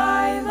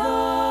by the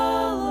Lord.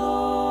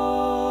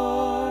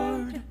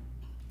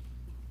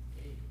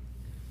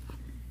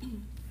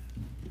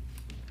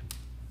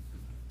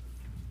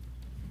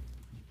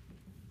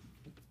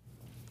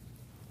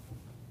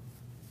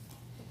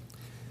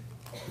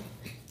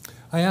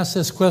 I asked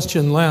this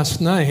question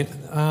last night.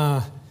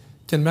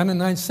 Can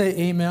Mennonites say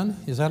amen?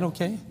 Is that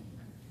okay?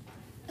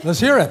 Let's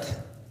hear it.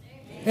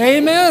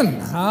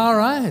 Amen. All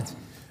right.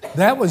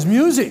 That was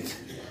music.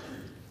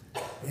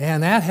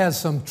 And that has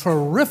some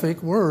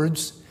terrific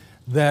words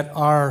that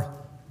are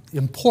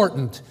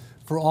important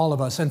for all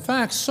of us. In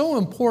fact, so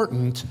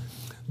important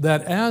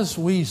that as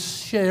we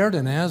shared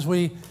and as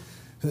we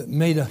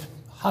made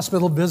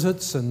hospital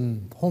visits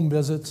and home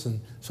visits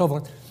and so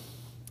forth,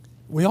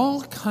 we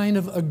all kind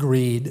of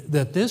agreed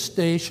that this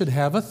day should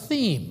have a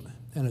theme.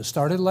 And it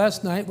started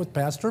last night with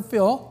Pastor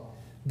Phil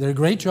Did a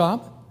great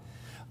job.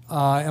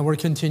 And we're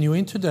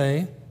continuing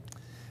today.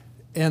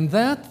 And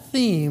that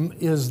theme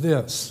is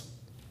this.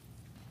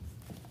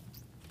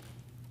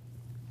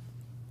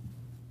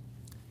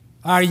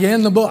 Are you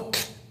in the book?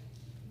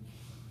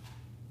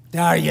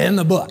 Are you in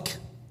the book?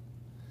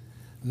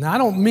 Now, I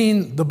don't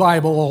mean the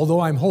Bible,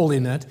 although I'm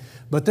holding it,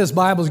 but this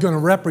Bible is going to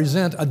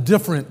represent a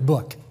different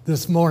book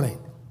this morning.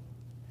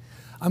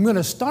 I'm going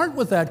to start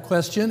with that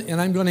question, and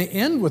I'm going to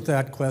end with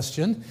that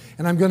question,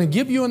 and I'm going to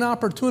give you an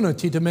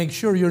opportunity to make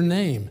sure your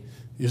name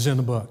is in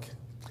the book.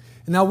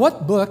 Now,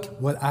 what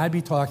book would I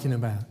be talking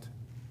about?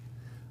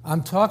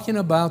 I'm talking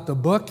about the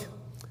book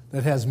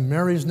that has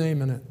Mary's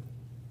name in it.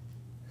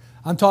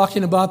 I'm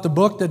talking about the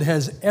book that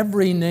has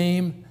every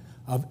name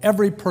of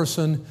every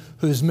person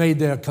who's made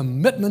their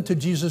commitment to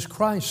Jesus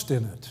Christ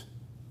in it.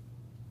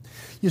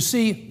 You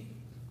see,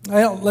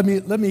 well, let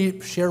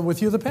me share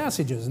with you the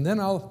passages, and then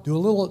I'll do a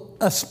little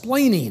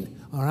explaining,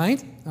 all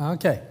right?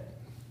 Okay.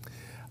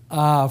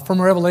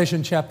 From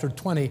Revelation chapter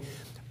 20.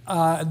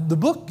 The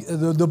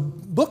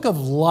book of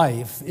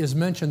life is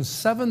mentioned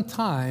 7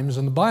 times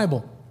in the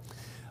Bible.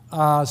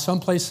 Some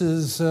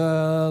places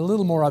a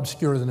little more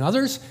obscure than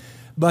others,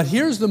 but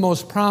here's the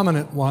most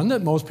prominent one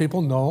that most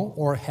people know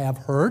or have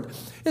heard.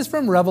 It's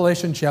from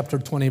Revelation chapter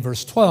 20,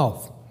 verse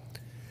 12.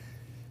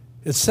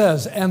 It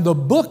says, "And the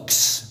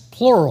books,"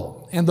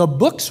 plural, "and the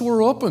books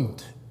were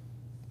opened,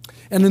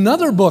 and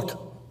another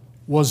book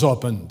was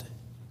opened,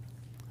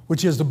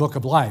 which is the book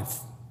of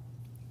life.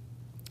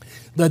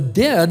 The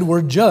dead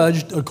were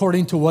judged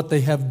according to what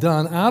they have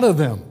done out of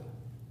them.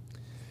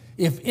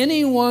 If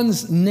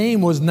anyone's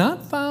name was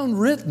not found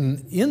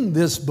written in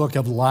this book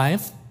of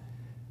life,"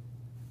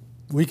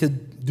 we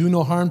could do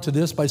no harm to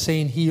this by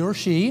saying he or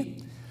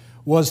she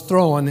was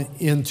thrown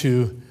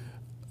into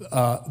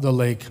the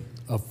lake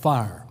of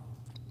fire.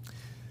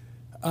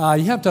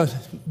 You have to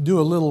do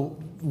a little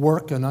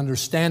work in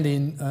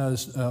understanding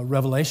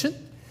Revelation,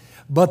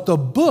 but the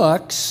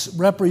books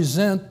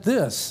represent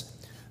this.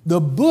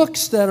 The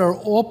books that are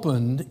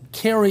opened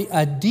carry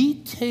a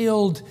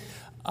detailed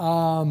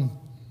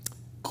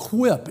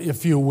quip,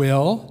 if you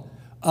will,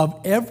 of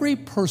every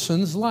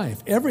person's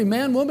life. Every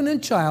man, woman,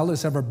 and child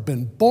that's ever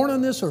been born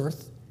on this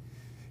earth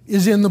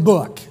is in the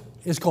book.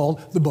 It's called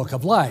the book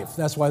of life.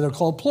 That's why they're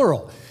called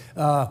plural.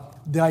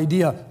 The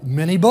idea,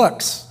 many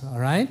books, all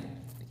right?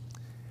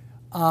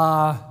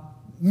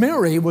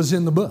 Mary was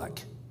in the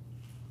book.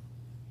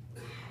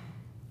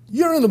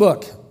 You're in the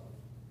book.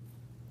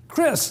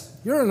 Chris,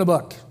 you're in the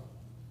book.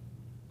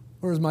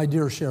 Where's my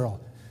dear Cheryl?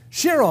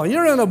 Cheryl,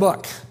 you're in the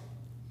book.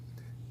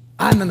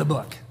 I'm in the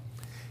book.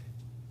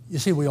 You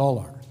see, we all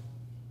are.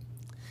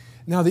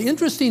 Now, the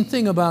interesting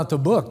thing about the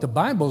book, the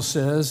Bible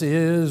says,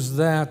 is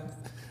that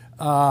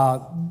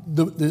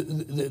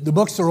the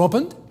books are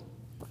opened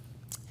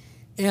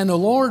and the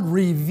Lord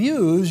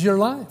reviews your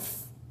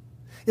life.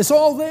 It's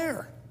all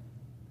there.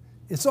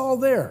 It's all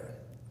there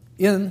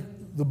in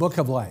the book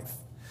of life.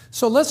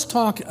 So let's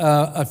talk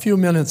a few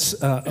minutes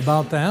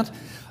about that.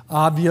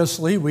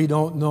 Obviously, we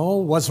don't know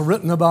what's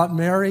written about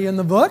Mary in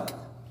the book,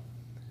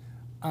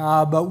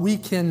 but we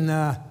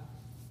can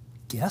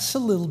guess a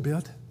little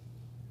bit.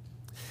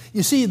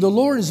 You see, the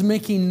Lord is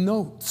making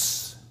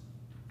notes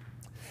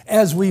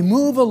as we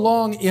move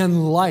along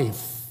in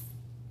life.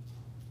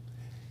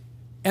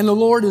 And the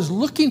Lord is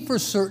looking for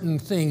certain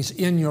things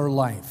in your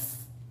life.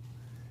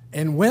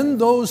 And when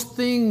those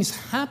things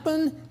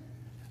happen,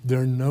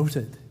 they're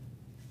noted.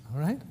 All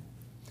right?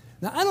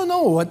 Now, I don't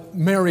know what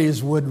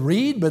Mary's would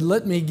read, but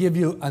let me give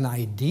you an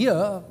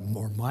idea,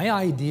 or my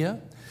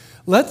idea.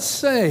 Let's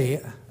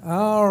say,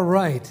 all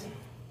right,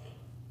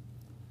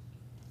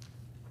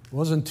 it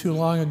wasn't too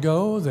long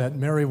ago that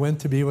Mary went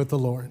to be with the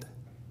Lord.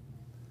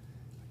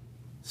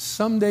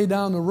 Someday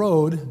down the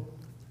road,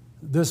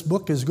 this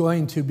book is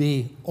going to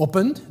be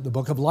opened, the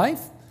book of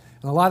life,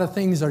 and a lot of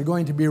things are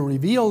going to be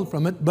revealed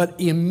from it,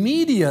 but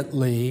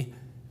immediately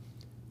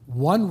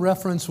one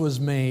reference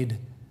was made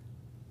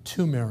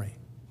to Mary.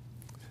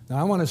 Now,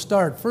 I want to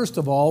start, first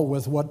of all,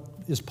 with what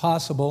is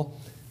possible.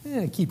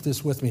 Keep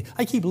this with me.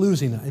 I keep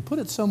losing it. I put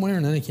it somewhere,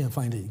 and then I can't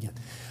find it again.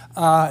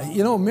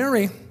 You know,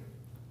 Mary,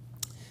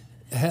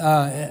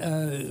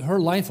 her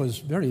life was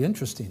very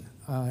interesting,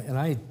 and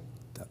I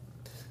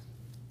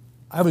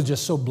was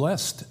just so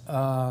blessed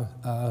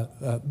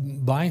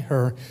by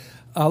her.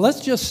 Let's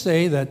just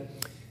say that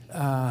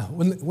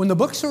when the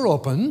books are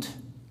opened,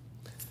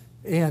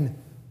 and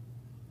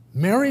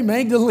Mary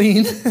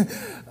Magdalene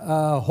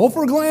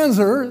Hofer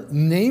Glanzer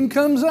name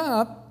comes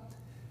up,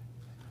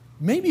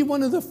 maybe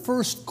one of the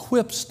first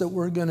quips that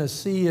we're going to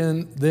see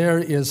in there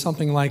is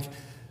something like,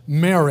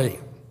 Mary,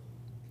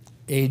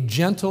 a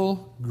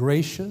gentle,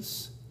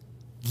 gracious,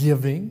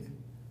 giving,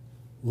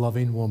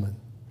 loving woman.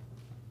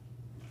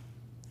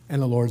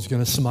 And the Lord's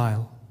going to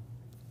smile.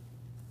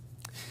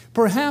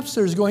 Perhaps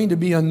there's going to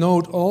be a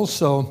note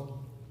also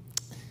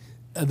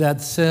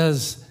that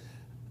says,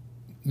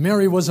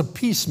 Mary was a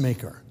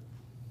peacemaker.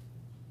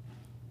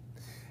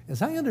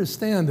 As I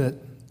understand it,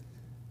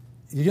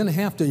 you're going to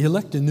have to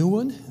elect a new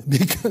one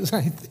because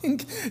I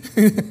think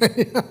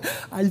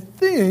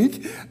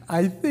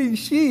I think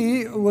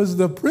she was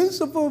the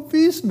principal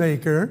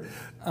peacemaker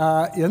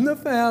in the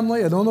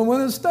family. I don't know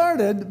when it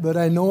started, but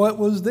I know it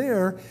was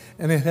there,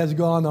 and it has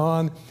gone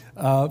on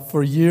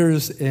for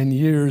years and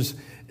years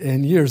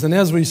and years. And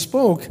as we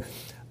spoke,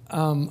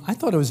 I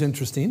thought it was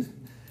interesting.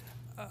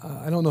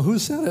 I don't know who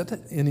said it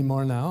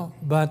anymore now,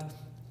 but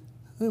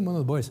one of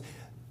the boys.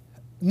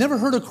 Never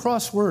heard a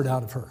crossword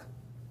out of her.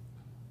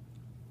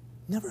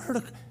 Never heard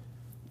a...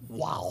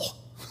 Wow.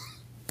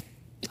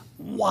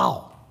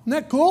 Wow. Isn't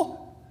that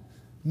cool?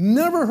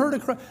 Never heard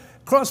a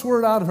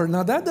crossword out of her.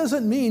 Now, that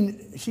doesn't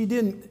mean she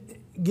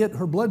didn't get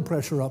her blood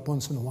pressure up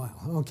once in a while,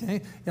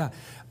 okay? Yeah.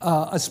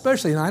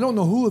 Especially, and I don't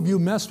know who of you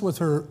messed with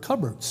her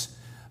cupboards,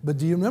 but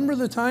do you remember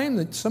the time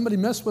that somebody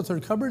messed with her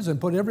cupboards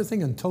and put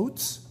everything in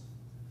totes?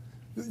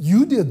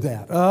 You did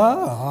that. Oh,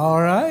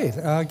 all right.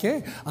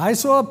 Okay. I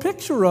saw a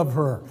picture of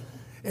her,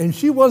 and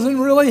she wasn't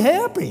really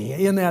happy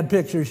in that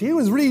picture. She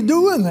was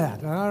redoing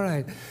that. All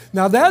right.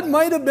 Now, that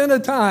might have been a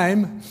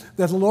time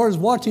that the Lord is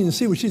watching to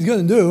see what she's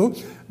going to do,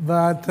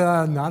 but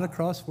not a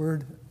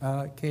crossword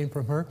came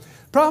from her.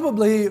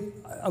 Probably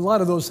a lot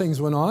of those things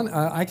went on.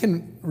 I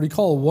can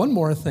recall one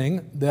more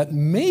thing that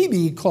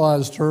maybe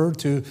caused her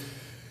to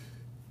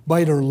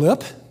bite her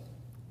lip.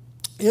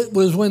 It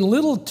was when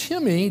little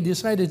Timmy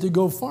decided to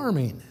go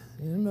farming.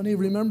 Anybody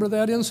remember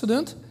that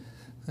incident?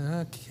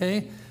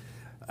 Okay.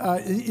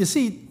 You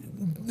see,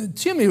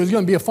 Timmy was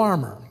going to be a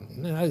farmer.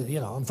 He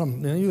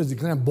was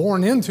kind of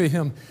born into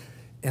him.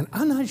 And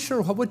I'm not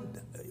sure, what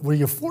were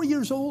you 4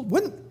 years old?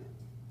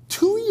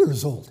 2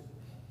 years old.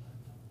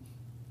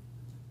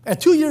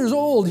 At 2 years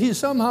old, he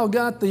somehow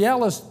got the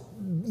Alice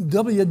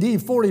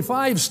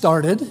WD-45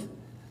 started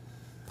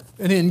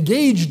and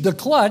engaged the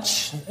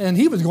clutch, and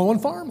he was going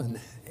farming.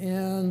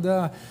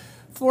 And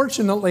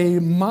fortunately,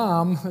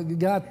 Mom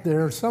got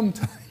there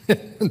sometime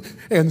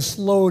and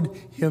slowed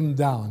him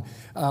down.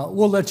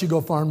 We'll let you go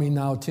farming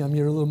now, Tim.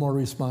 You're a little more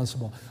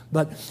responsible.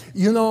 But,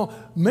 you know,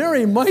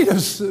 Mary might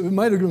have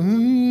gone,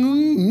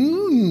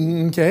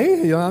 okay,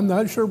 you know, I'm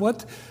not sure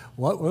what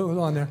was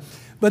on there.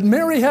 But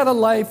Mary had a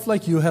life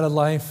like you had a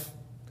life.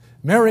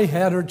 Mary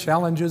had her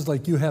challenges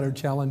like you had her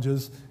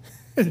challenges.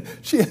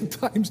 She had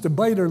times to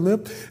bite her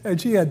lip,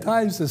 and she had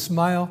times to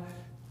smile.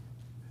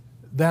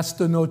 That's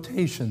the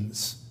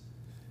notations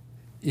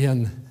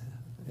in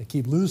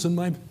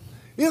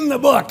the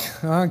book,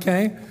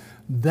 okay?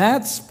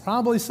 That's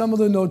probably some of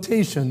the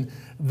notation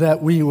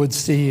that we would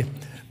see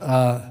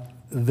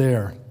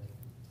there.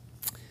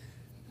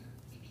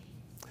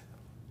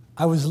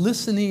 I was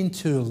listening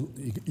to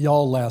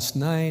y'all last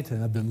night,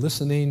 and I've been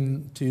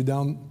listening to you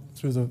down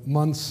through the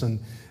months and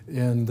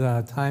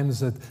times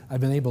that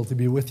I've been able to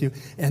be with you.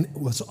 And it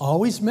was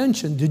always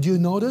mentioned, did you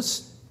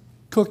notice?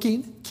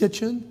 Cooking,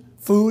 kitchen,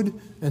 food,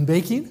 and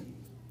baking.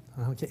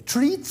 Okay,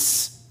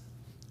 treats,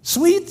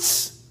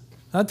 sweets.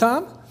 Huh,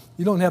 Tom?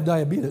 You don't have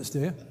diabetes,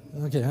 do you?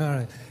 Okay, all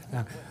right.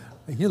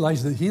 He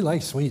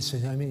likes sweets.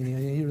 I mean,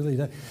 he really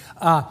does.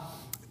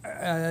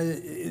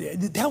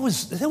 That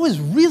was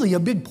really a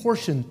big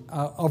portion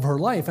of her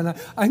life, and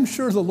I'm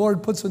sure the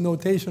Lord puts a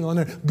notation on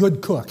her,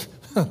 good cook.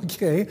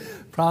 Okay,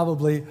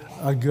 probably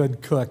a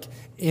good cook.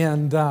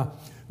 And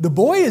the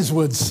boys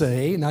would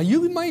say, now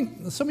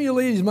some of you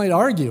ladies might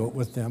argue it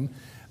with them,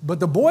 but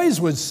the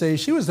boys would say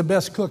she was the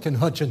best cook in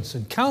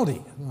Hutchinson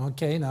County.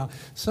 Okay, now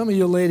some of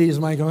you ladies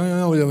might go,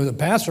 oh, it was a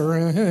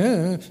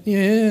pastor.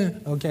 Yeah,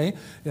 okay,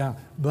 yeah,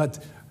 but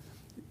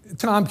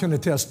Tom can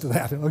attest to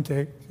that,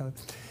 okay.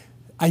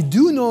 I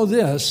do know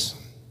this.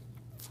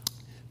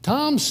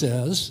 Tom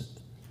says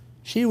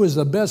she was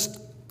the best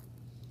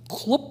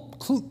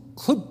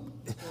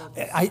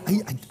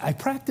I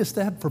practiced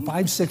that for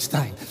 5-6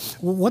 times.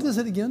 What is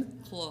it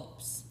again?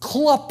 Clups.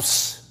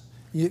 Clups.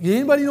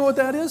 Anybody know what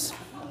that is?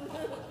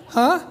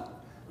 Huh?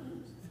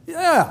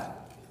 Yeah.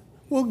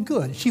 Well,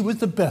 good. She was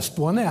the best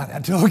one at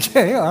it.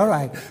 Okay, all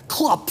right.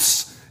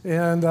 Clups.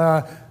 And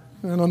I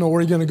don't know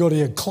where you're going to go to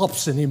get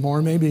clups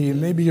anymore.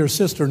 Maybe your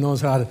sister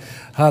knows how to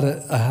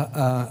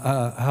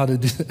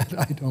do that.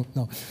 I don't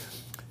know.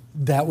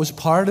 That was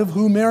part of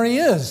who Mary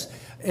is.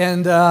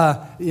 And,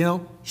 you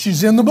know,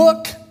 she's in the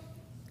book.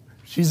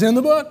 She's in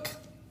the book.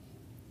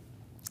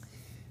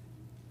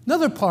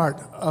 Another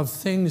part of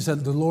things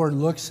that the Lord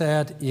looks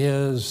at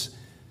is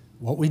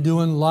what we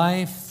do in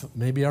life,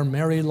 maybe our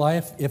married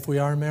life, if we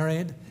are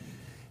married.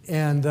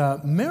 And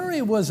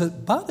Mary was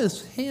about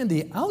as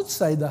handy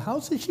outside the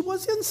house as she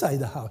was inside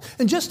the house,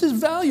 and just as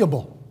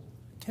valuable.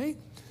 Okay?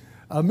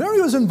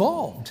 Mary was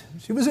involved.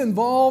 She was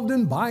involved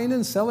in buying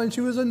and selling. She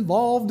was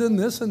involved in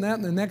this and that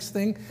and the next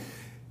thing.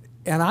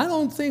 And I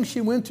don't think she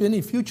went to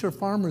any Future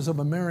Farmers of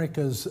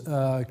America's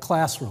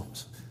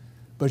classrooms.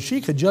 But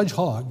she could judge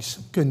hogs,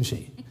 couldn't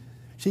she?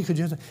 She could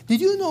judge. Did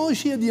you know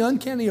she had the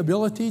uncanny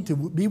ability to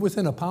be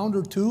within a pound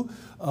or two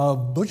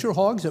of butcher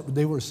hogs that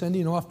they were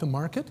sending off to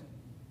market?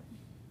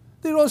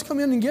 They'd always come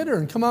in and get her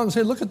and come out and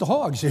say, look at the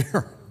hogs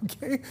here,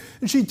 okay?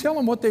 And she'd tell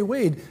them what they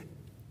weighed.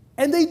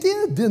 And they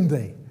did, didn't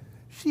they?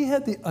 She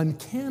had the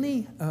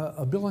uncanny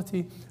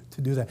ability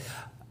to do that.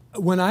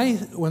 When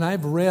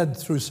I've read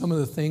through some of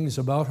the things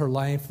about her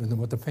life and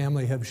what the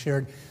family have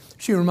shared,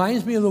 she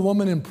reminds me of the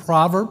woman in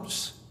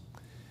Proverbs.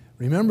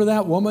 Remember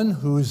that woman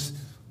who's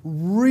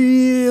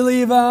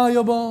really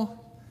valuable?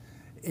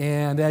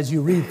 And as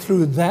you read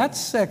through that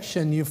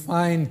section, you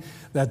find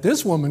that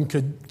this woman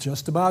could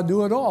just about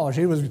do it all.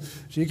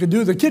 She could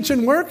do the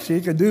kitchen work,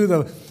 she could do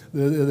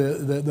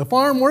the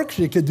farm work,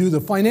 she could do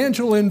the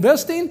financial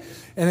investing,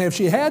 and if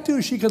she had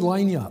to, she could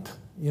line you up,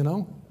 you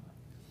know.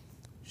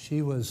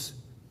 She was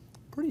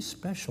pretty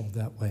special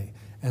that way.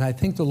 And I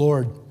think the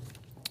Lord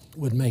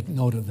would make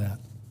note of that.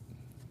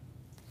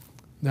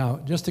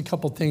 Now, just a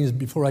couple things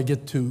before I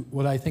get to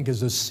what I think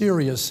is the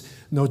serious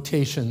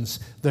notations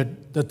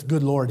that the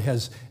good Lord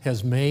has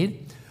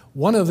made.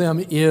 One of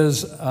them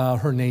is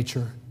her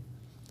nature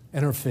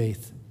and her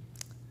faith.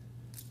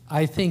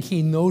 I think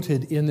he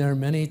noted in there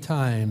many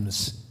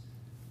times,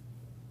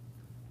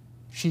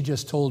 she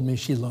just told me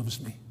she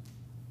loves me.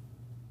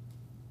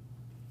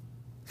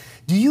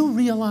 Do you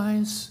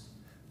realize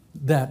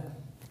that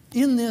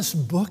in this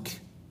book,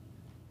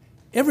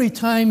 every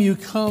time you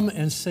come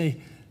and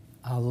say,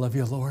 I love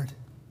you, Lord.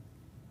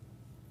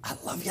 I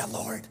love you,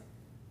 Lord.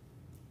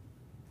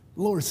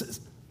 The Lord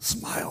says,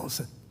 smiles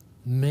and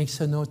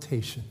makes a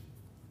notation.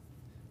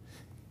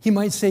 He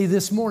might say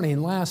this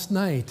morning, last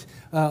night,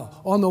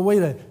 on the way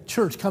to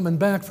church, coming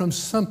back from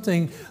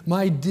something,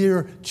 my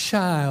dear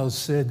child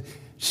said,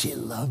 she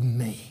loved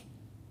me.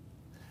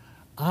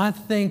 I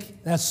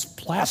think that's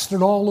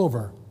plastered all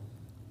over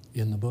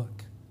in the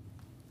book.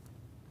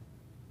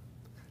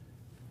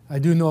 I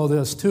do know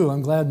this too.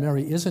 I'm glad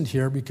Mary isn't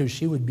here because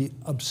she would be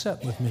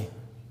upset with me.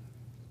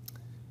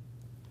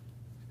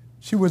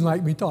 She wouldn't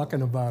like me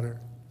talking about her.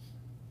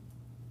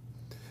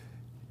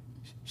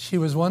 She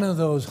was one of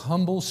those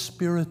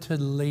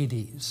humble-spirited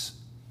ladies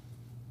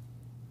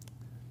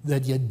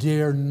that you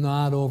dare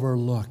not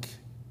overlook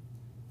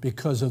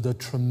because of the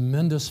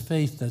tremendous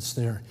faith that's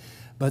there.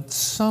 But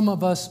some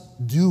of us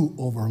do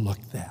overlook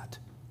that.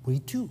 We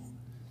do.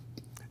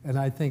 And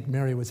I think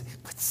Mary would say,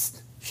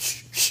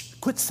 shh,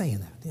 quit saying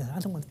that. Yeah, I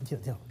don't want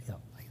to,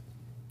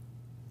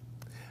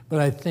 But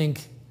I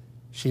think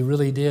she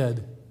really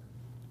did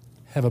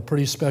have a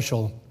pretty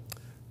special,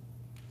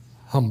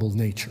 humble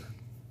nature.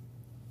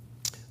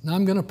 Now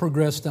I'm going to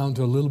progress down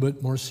to a little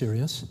bit more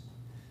serious.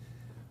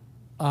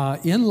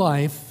 In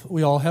life,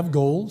 we all have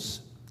goals.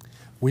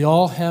 We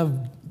all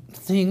have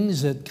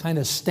things that kind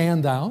of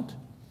stand out.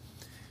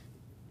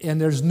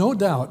 And there's no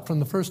doubt from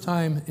the first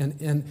time,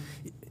 and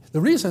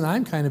the reason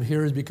I'm kind of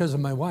here is because of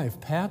my wife.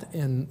 Pat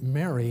and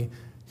Mary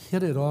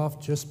hit it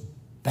off just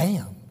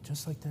bam,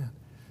 just like that.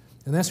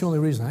 And that's the only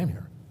reason I'm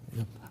here. You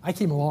know, I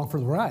came along for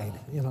the ride,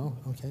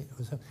 okay.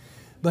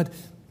 But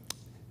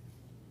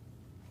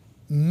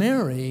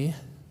Mary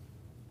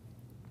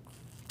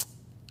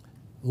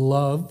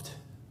loved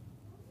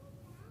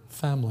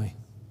family.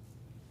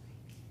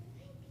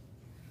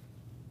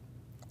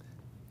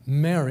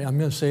 Mary, I'm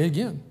going to say it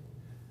again.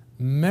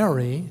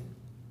 Mary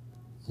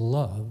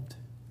loved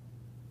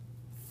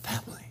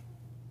family.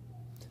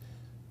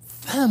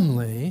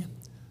 Family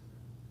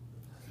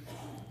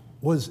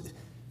was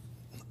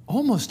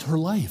almost her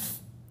life.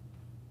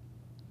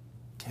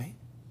 Okay?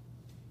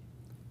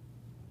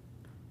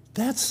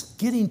 That's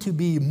getting to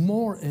be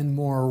more and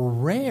more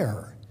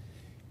rare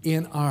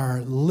in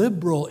our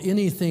liberal,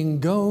 anything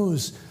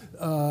goes,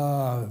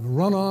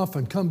 run off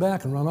and come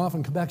back and run off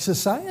and come back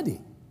society.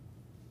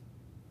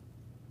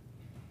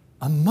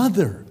 A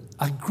mother,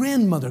 a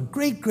grandmother,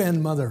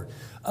 great-grandmother,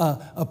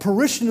 a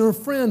parishioner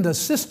friend, a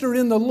sister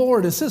in the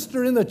Lord, a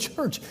sister in the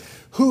church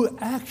who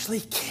actually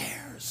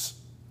cares.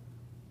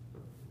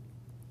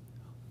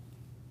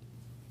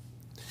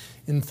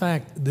 In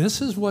fact, this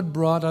is what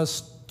brought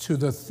us to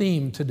the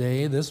theme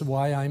today. This is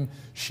why I'm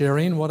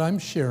sharing what I'm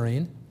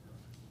sharing.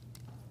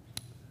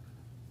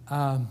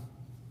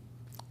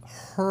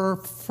 Her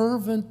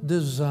fervent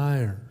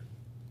desire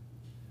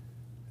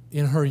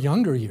in her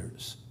younger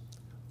years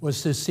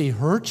was to see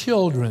her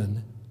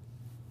children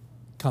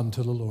come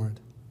to the Lord.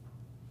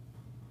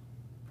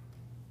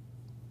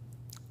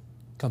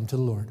 Come to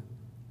the Lord.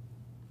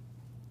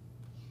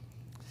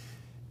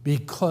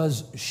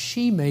 Because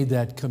she made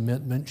that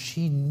commitment,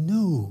 she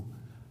knew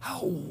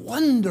how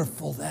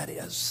wonderful that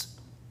is.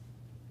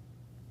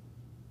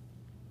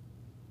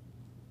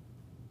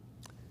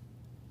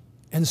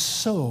 And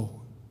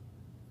so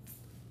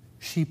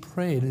she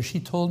prayed, and she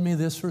told me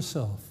this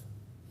herself.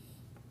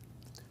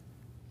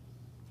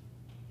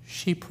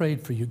 She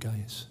prayed for you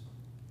guys.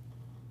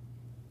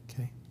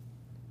 Okay?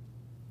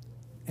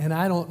 And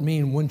I don't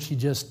mean when she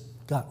just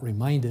got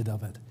reminded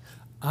of it.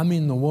 I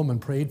mean the woman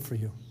prayed for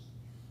you.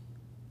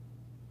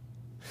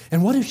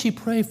 And what did she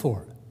pray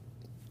for?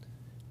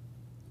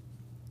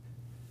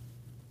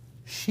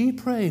 She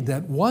prayed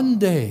that one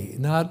day,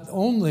 not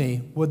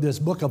only would this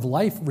book of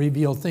life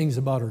reveal things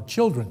about her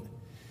children,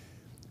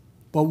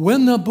 but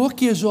when the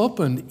book is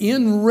opened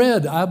in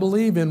red, I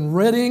believe in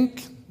red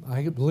ink,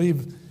 I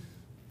believe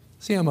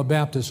See, I'm a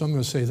Baptist, so I'm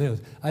going to say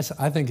this.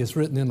 I think it's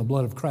written in the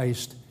blood of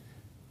Christ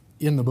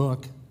in the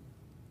book.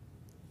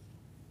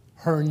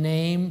 Her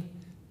name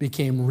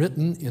became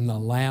written in the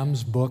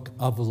Lamb's book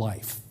of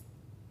life.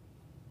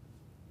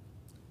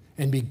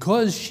 And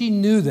because she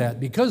knew that,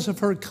 because of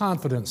her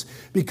confidence,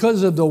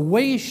 because of the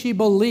way she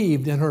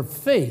believed in her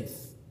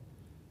faith,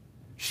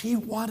 she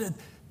wanted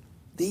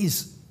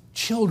these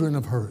children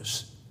of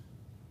hers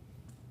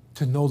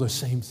to know the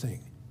same thing.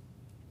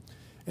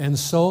 And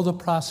so the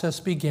process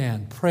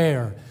began.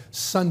 Prayer,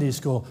 Sunday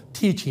school,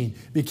 teaching,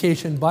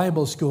 vacation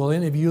Bible school.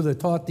 Any of you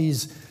that taught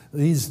these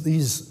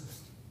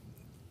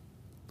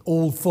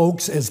old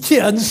folks as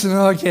kids,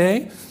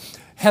 okay,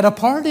 had a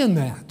part in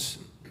that.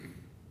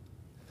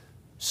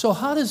 So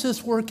how does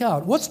this work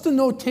out? What's the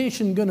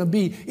notation going to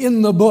be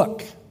in the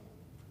book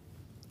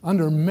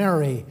under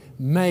Mary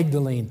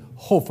Magdalene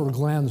Hofer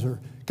Glanzer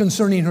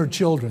concerning her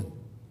children?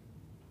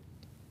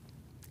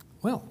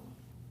 Well,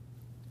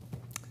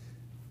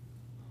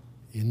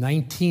 in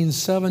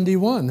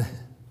 1971,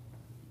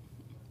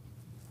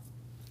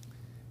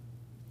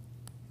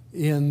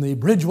 in the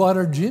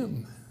Bridgewater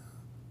gym,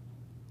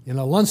 in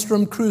a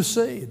Lundstrom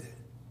crusade,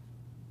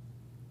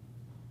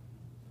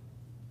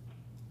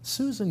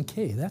 Susan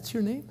Kay, that's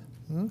your name?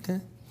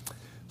 Okay.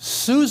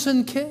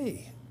 Susan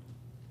Kay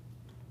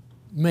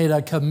made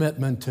a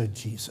commitment to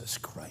Jesus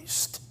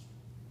Christ.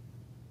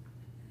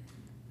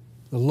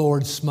 The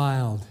Lord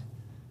smiled,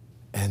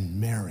 and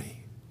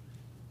Mary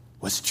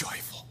was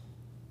joyful.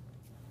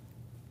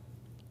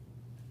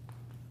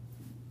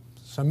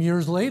 Some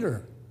years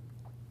later,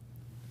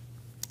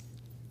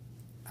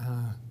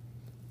 a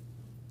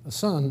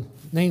son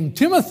named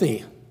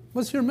Timothy.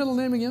 What's your middle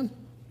name again?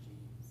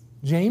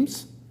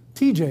 James?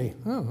 TJ.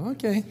 Oh,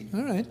 okay.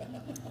 All right.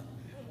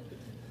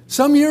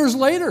 Some years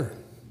later,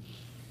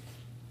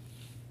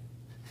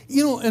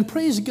 you know, and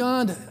praise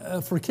God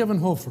for Kevin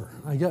Hofer.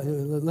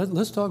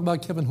 Let's talk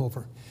about Kevin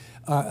Hofer.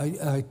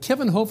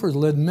 Kevin Hofer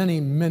led many,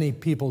 many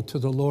people to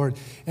the Lord,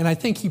 and I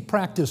think he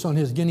practiced on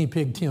his guinea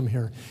pig Tim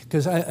here,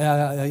 because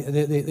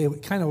they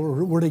kind of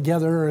were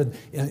together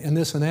and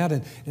this and that,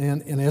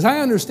 and as I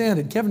understand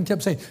it, Kevin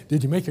kept saying,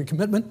 "Did you make your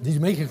commitment? Did you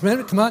make your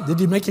commitment? Come on, did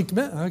you make your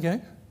commitment?"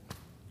 Okay.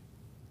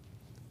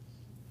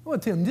 Well,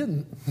 Tim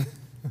didn't.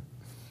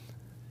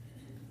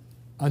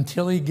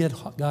 Until he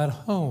got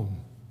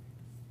home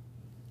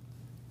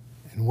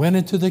and went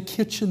into the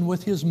kitchen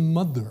with his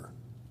mother.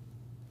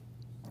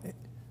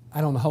 I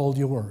don't know how old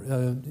you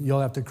were.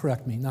 You'll have to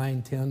correct me.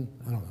 9, 10,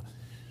 I don't know.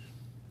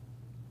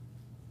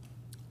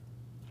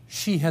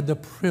 She had the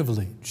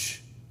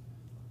privilege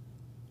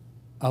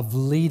of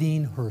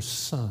leading her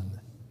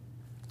son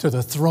to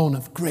the throne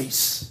of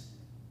grace.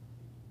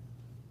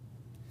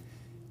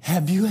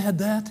 Have you had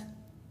that?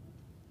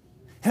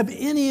 Have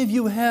any of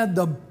you had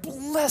the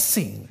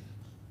blessing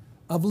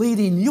of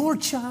leading your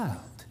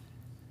child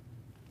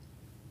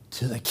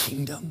to the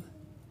kingdom?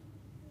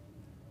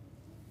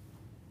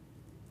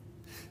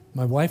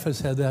 My wife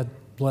has had that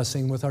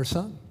blessing with our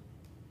son.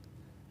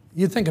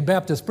 You'd think a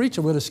Baptist preacher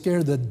would have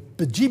scared the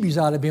bejeebies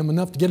out of him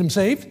enough to get him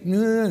saved.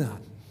 No.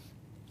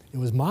 It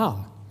was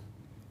Mom.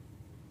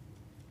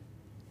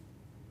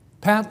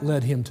 Pat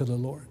led him to the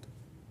Lord.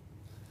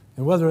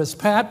 And whether it's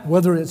Pat,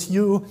 whether it's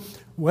you,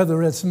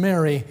 whether it's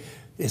Mary,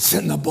 it's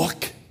in the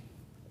book.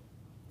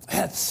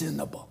 That's in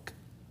the book.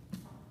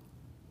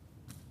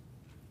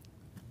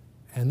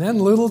 And then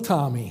little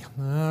Tommy.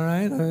 All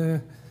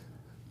right.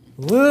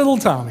 Little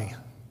Tommy.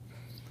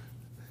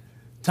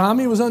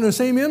 Tommy was under the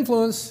same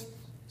influence,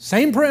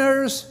 same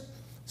prayers,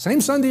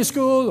 same Sunday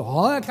school,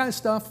 all that kind of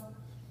stuff.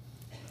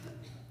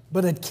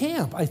 But at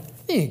camp, I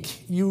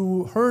think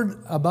you heard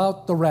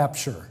about the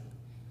rapture.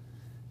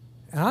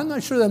 And I'm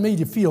not sure that made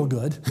you feel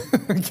good.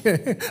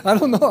 Okay? I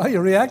don't know how you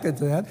reacted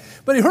to that.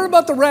 But he heard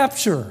about the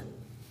rapture.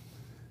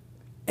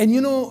 And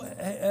you know,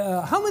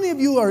 how many of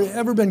you are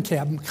ever been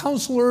camp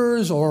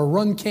counselors or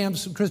run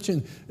camps,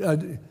 Christian?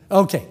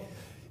 Okay.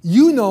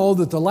 You know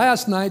that the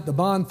last night, the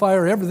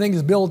bonfire, everything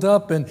is built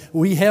up, and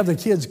we have the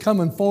kids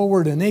coming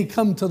forward, and they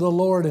come to the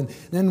Lord, and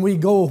then we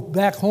go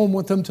back home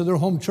with them to their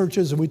home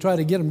churches, and we try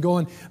to get them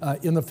going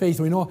in the faith.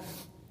 We know,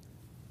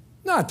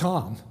 not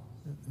Tom.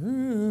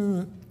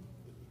 You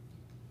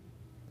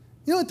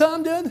know what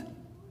Tom did?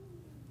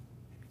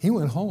 He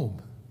went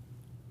home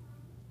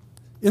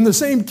in the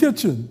same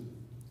kitchen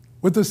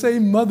with the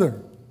same mother,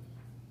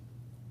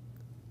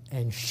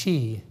 and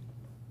she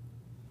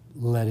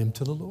led him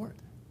to the Lord.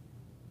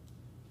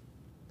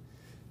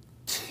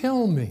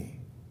 Tell me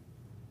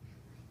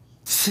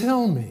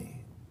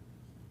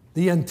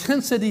the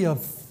intensity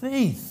of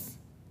faith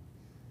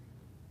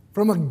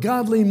from a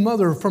godly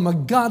mother, from a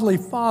godly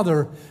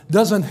father,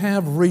 doesn't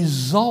have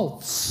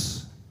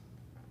results.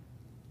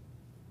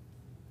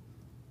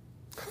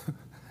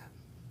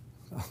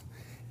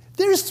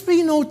 There's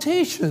 3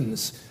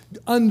 notations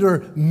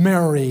under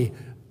Mary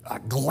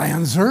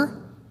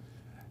Glanzer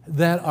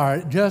that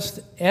are just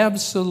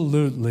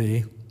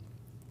absolutely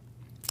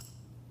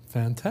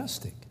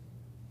fantastic.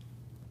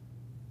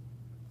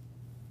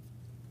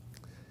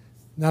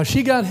 Now,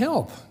 she got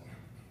help.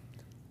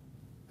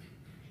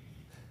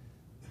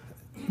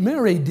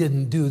 Mary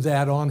didn't do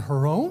that on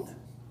her own.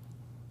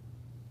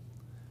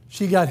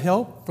 She got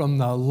help from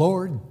the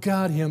Lord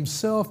God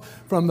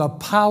Himself, from the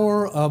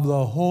power of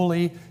the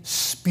Holy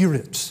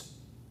Spirit.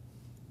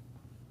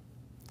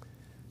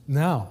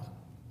 Now,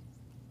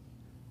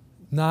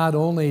 not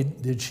only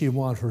did she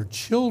want her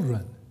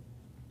children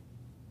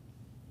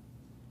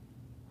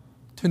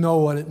to know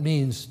what it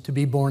means to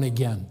be born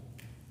again,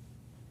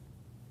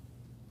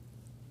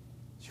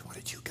 she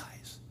wanted you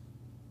guys.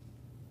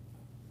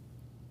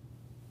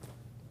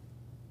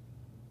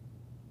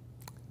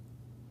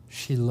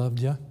 She loved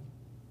you.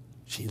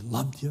 She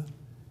loved you.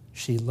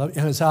 She loved,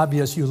 and it's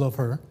obvious you love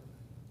her.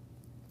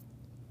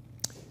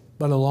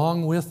 But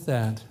along with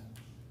that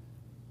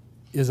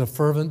is a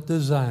fervent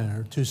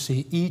desire to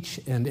see each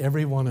and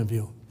every one of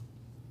you,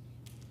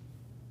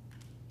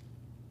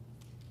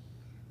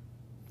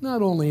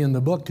 not only in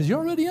the book, because you're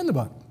already in the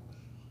book,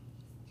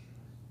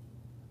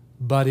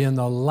 but in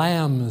the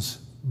Lamb's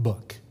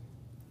book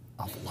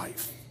of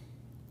life.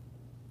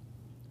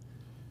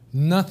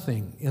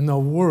 Nothing in the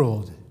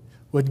world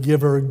would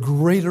give her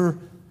greater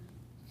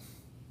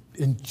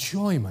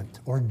enjoyment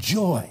or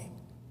joy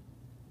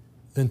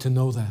than to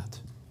know that.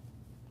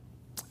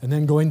 And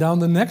then going down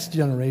the next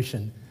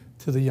generation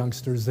to the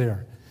youngsters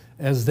there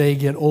as they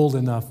get old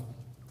enough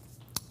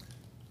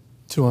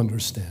to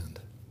understand.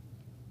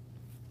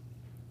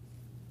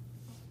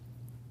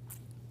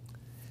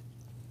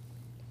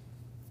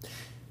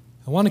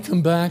 I want to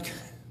come back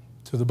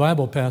to the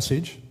Bible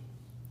passage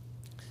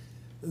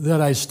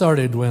that I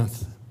started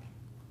with,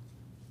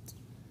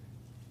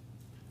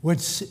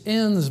 which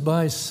ends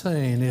by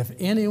saying, if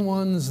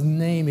anyone's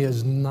name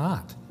is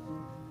not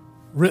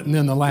written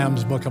in the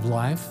Lamb's book of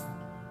life,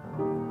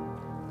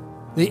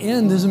 the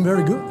end isn't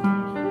very good.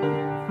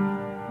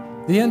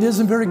 The end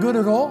isn't very good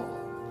at all.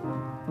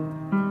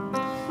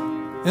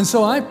 And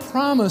so I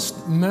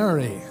promised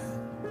Mary,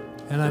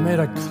 and I made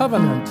a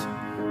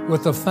covenant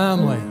with the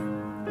family,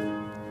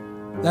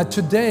 that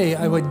today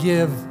I would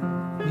give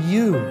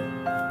you,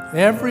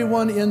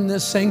 everyone in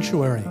this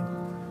sanctuary,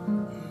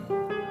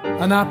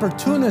 an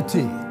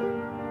opportunity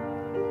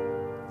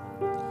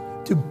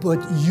to put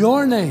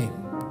your name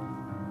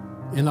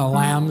in the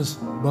Lamb's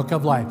book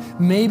of life.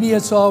 Maybe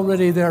it's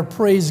already there.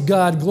 Praise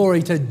God.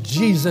 Glory to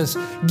Jesus.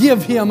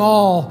 Give Him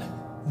all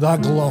the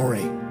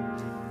glory.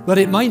 But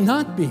it might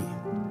not be.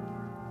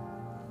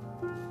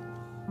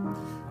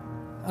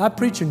 I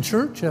preach in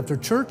church after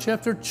church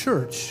after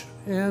church,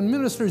 and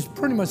ministers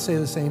pretty much say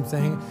the same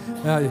thing.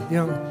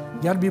 You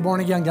got to be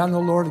born again, got to know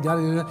the Lord, got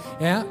to do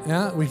that.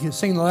 Yeah, we can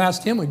sing the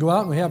last hymn, we go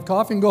out and we have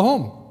coffee and go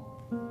home.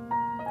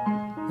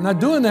 We're not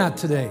doing that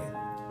today.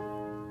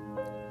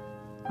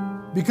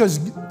 Because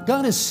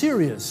God is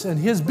serious and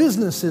His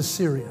business is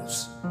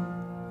serious.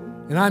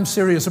 And I'm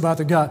serious about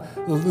the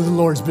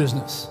Lord's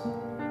business.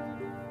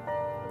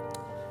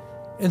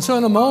 And so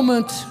in a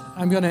moment,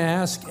 I'm going to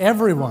ask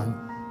everyone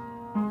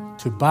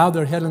to bow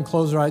their head and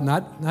close their eyes.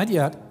 Not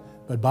yet,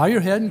 but bow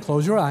your head and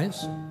close your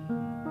eyes.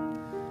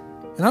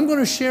 And I'm going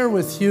to share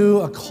with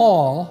you a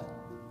call.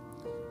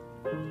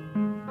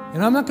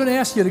 And I'm not going to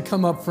ask you to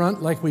come up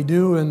front like we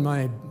do in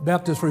my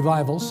Baptist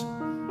revivals.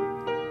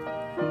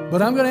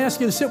 But I'm going to ask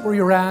you to sit where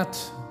you're at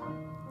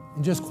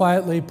and just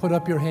quietly put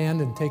up your hand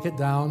and take it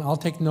down. I'll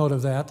take note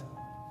of that.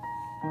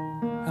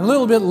 And a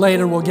little bit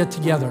later, we'll get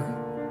together.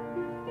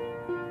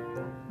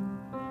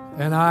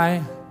 And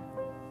I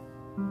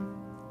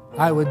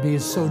would be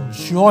so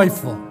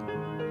joyful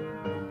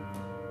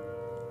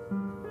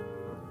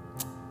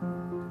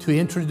to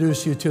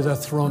introduce you to the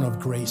throne of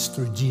grace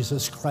through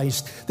Jesus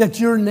Christ, that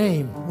your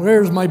name,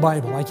 where's my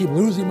Bible? I keep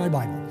losing my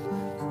Bible.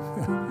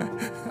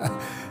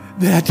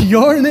 That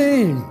your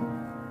name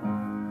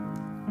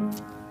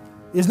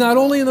is not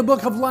only in the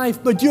book of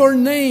life, but your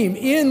name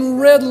in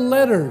red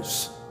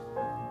letters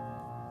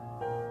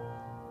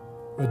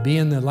would be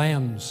in the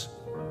Lamb's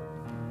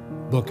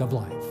book of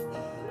life.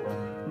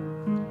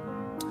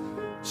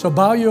 So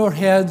bow your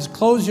heads,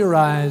 close your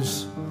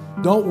eyes.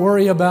 Don't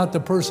worry about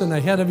the person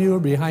ahead of you or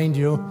behind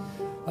you.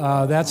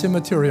 That's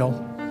immaterial.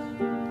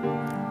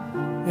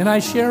 And I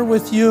share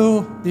with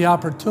you the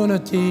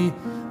opportunity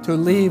to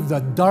leave the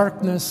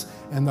darkness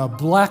and the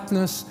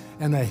blackness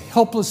and the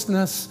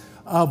helplessness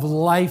of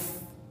life.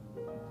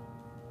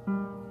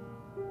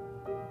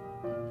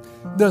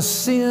 The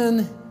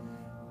sin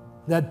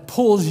that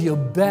pulls you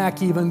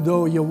back even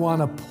though you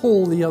want to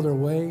pull the other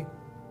way.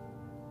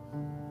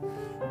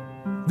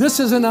 This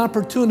is an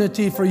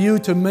opportunity for you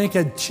to make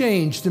a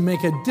change, to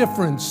make a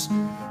difference,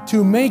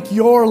 to make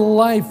your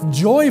life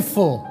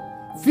joyful,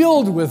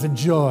 filled with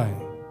joy,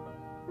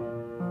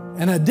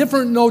 and a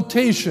different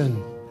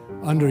notation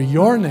under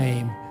your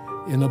name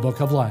in the book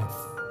of life.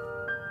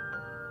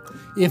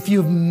 If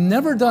you've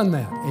never done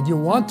that and you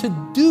want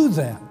to do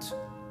that,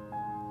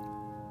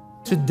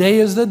 today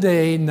is the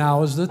day,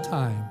 now is the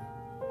time.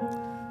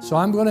 So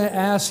I'm going to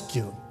ask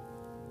you,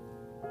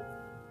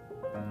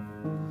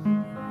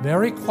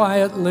 very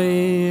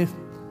quietly,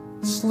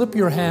 slip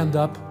your hand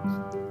up.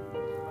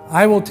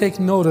 I will take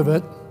note of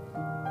it.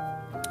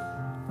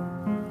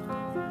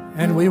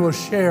 And we will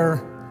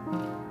share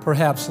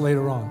perhaps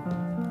later on.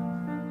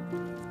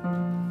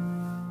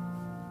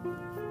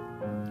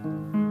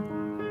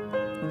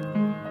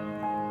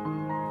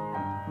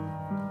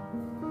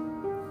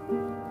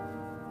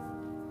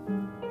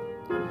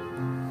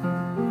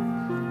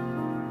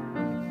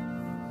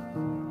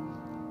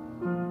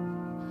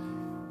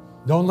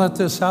 Don't let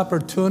this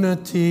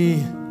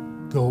opportunity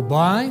go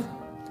by,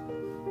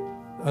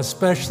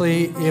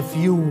 especially if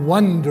you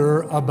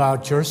wonder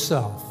about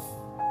yourself.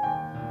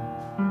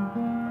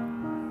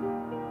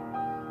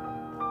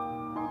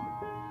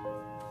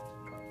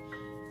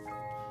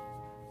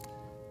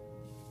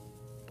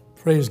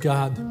 Praise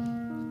God.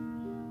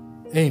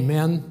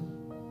 Amen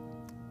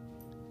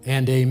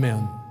and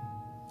amen.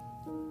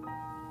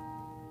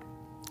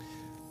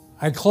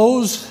 I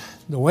close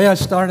the way I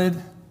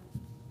started.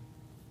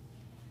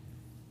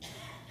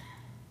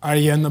 Are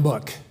you in the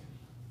book?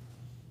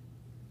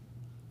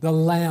 The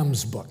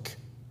Lamb's book.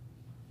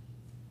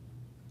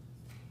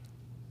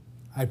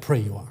 I pray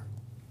you are.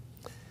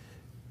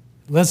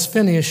 Let's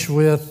finish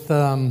with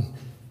the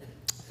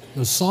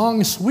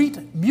song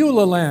Sweet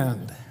Beulah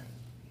Land.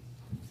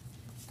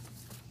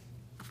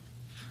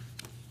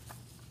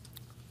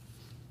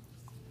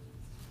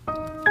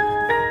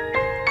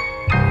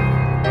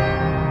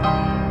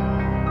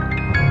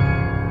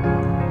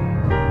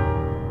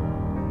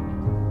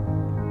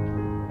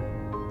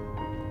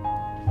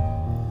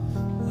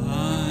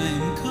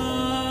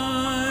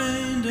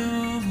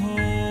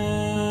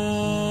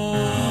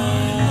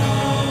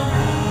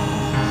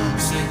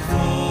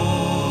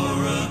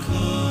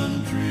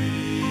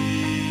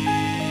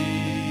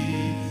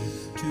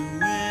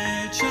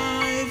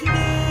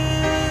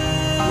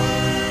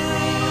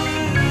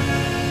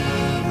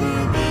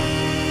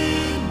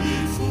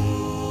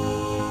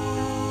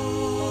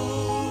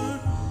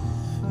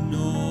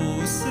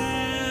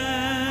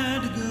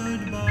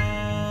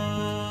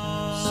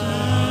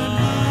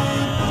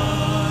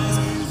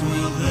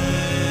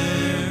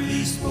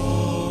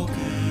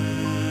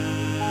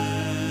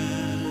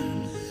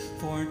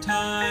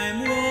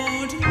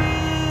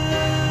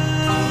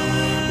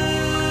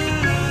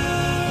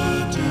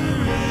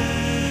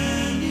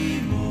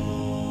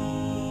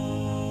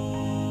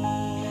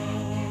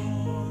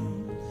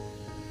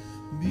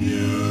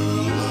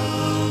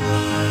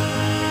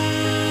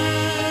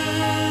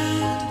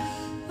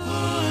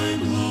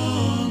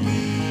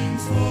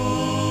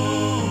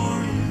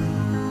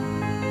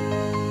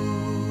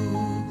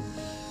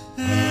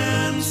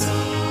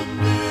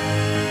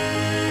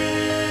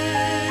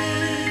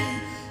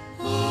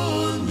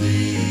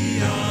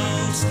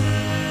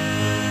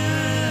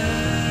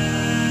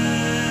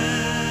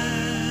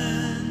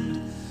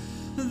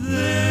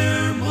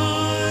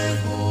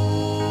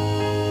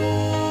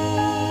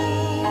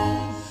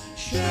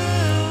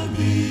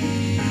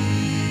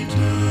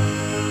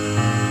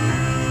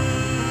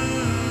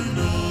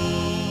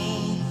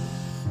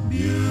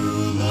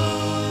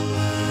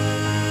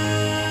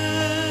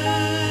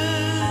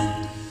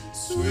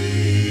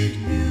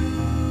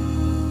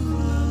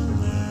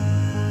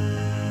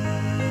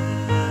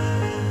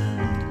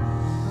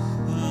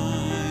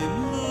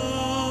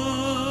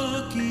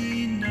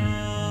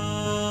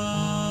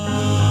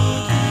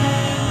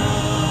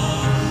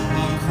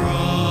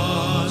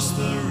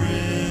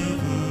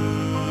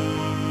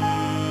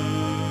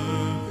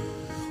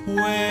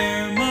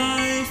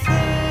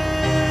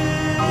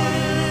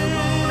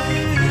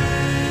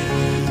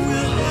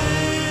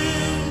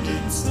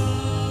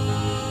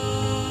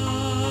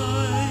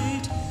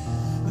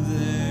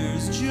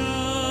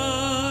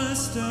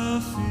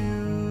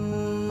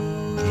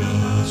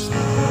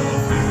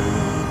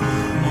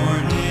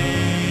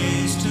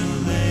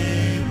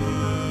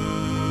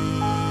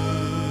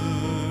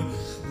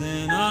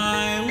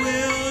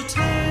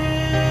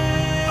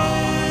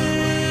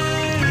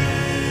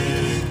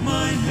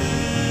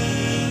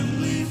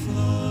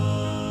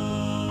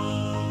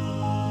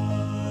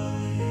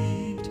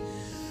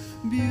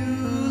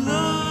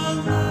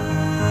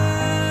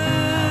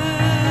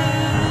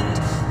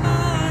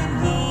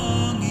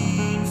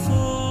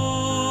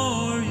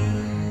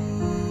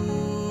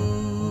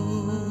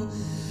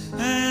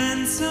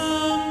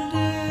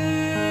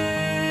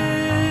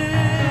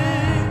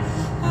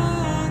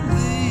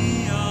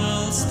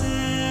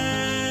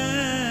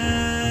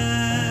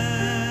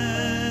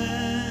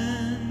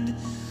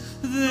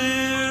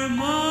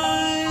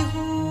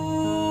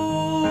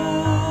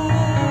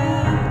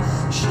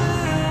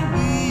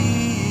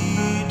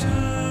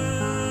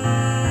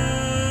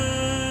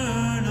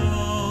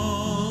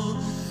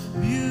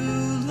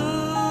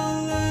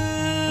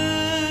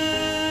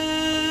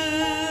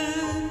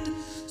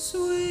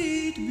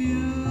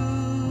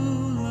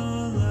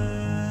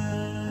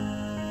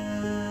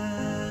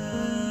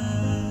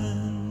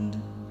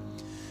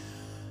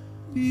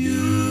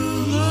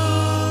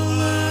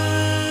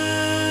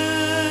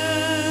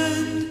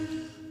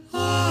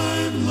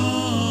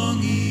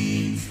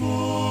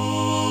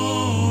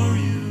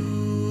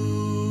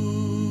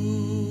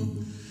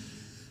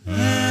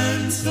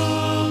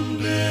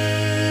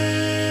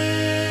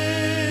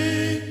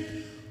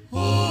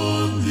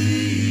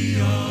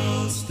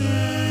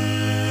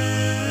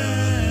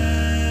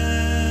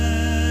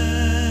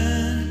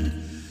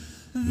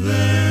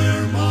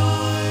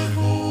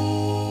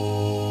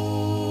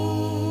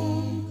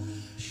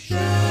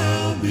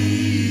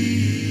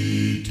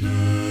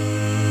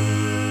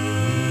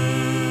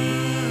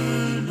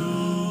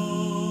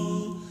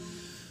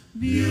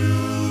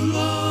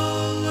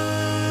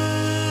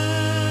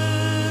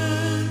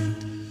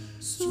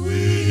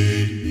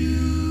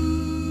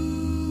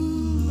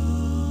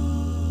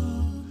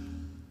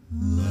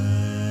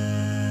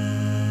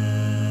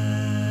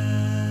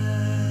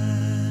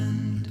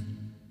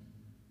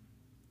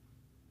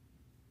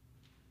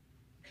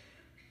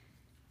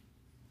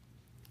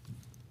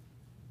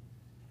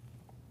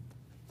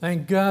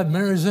 Thank God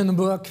Mary's in the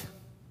book,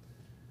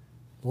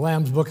 the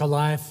Lamb's Book of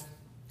Life.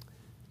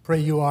 Pray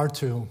you are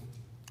too.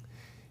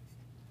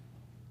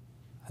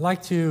 I'd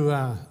like to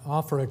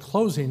offer a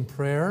closing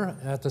prayer,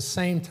 at the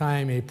same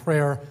time a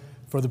prayer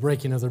for the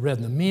breaking of the bread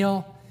and the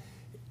meal.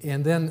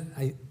 And then,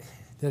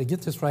 did I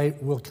get this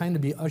right? We'll kind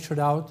of be ushered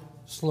out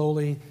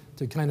slowly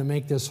to kind of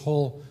make this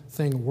whole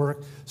thing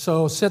work.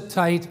 So sit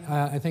tight.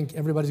 I think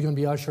everybody's going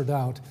to be ushered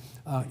out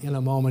in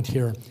a moment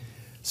here.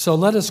 So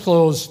let us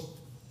close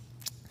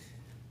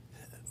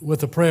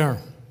with a prayer.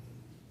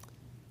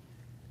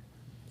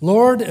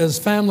 Lord, as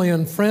family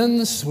and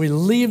friends, we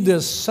leave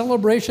this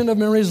celebration of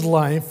Mary's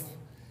life,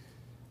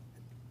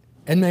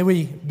 and may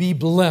we be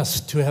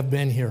blessed to have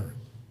been here.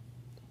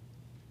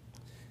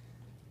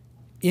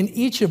 In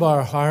each of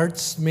our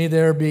hearts, may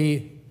there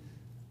be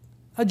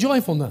a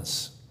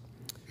joyfulness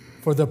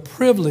for the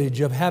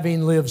privilege of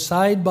having lived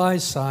side by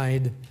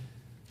side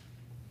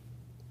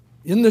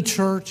in the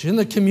church, in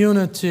the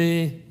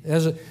community,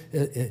 as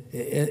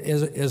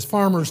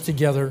farmers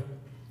together,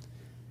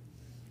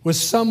 with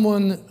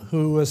someone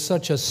who was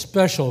such a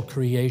special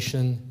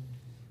creation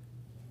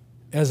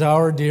as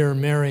our dear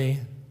Mary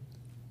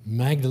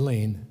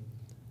Magdalene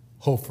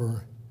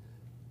Hofer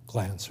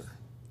Glanzer.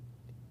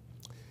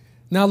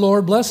 Now,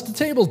 Lord, bless the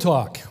table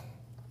talk,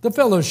 the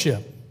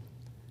fellowship,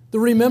 the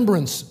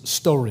remembrance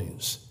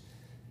stories.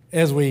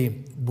 As we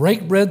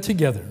break bread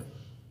together,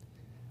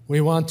 we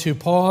want to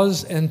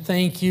pause and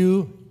thank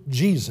you,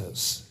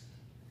 Jesus,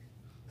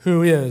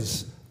 who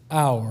is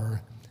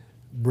our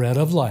bread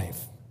of life.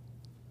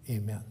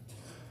 Amen.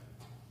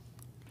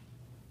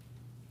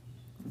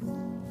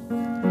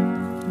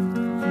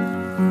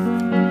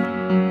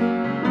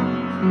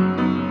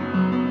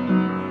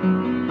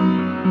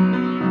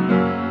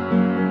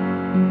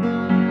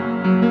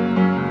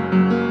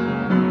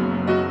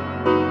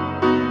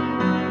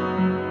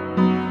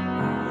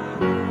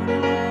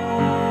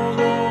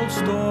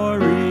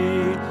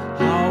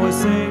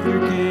 Savior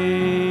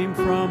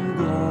forever.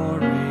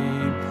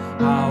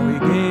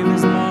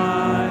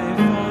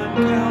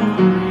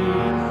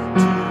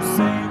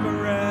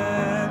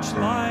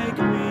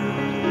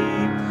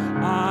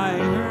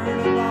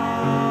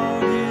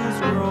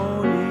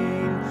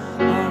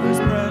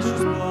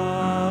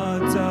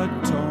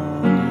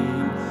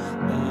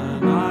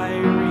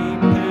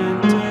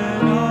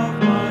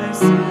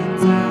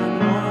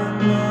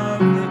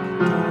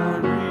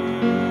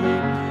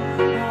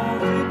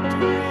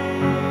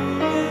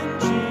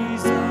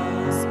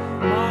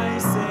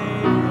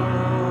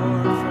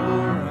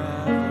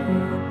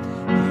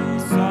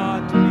 He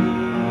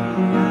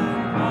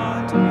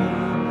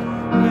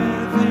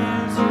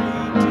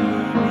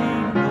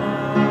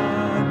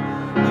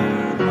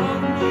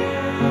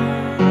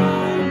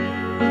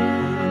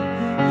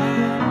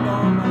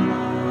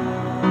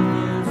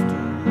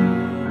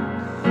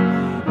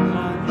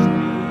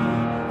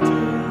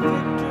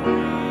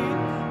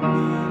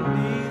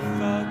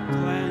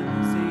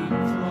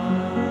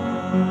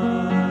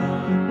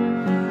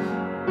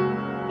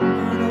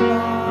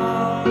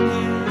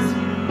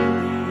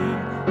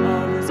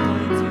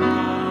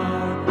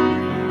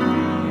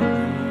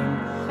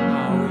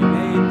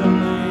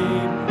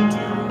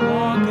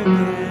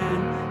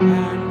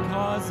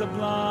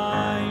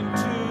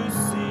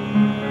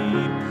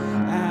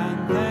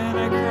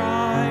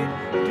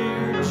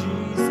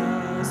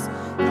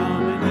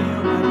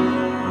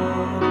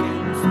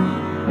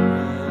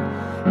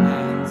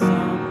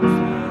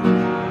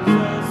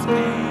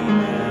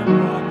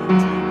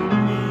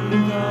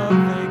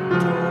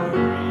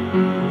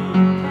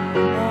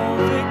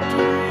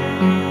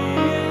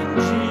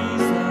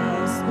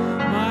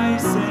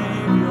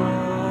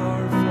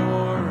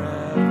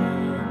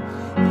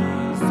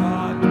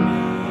sought me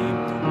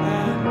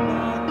and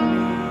bought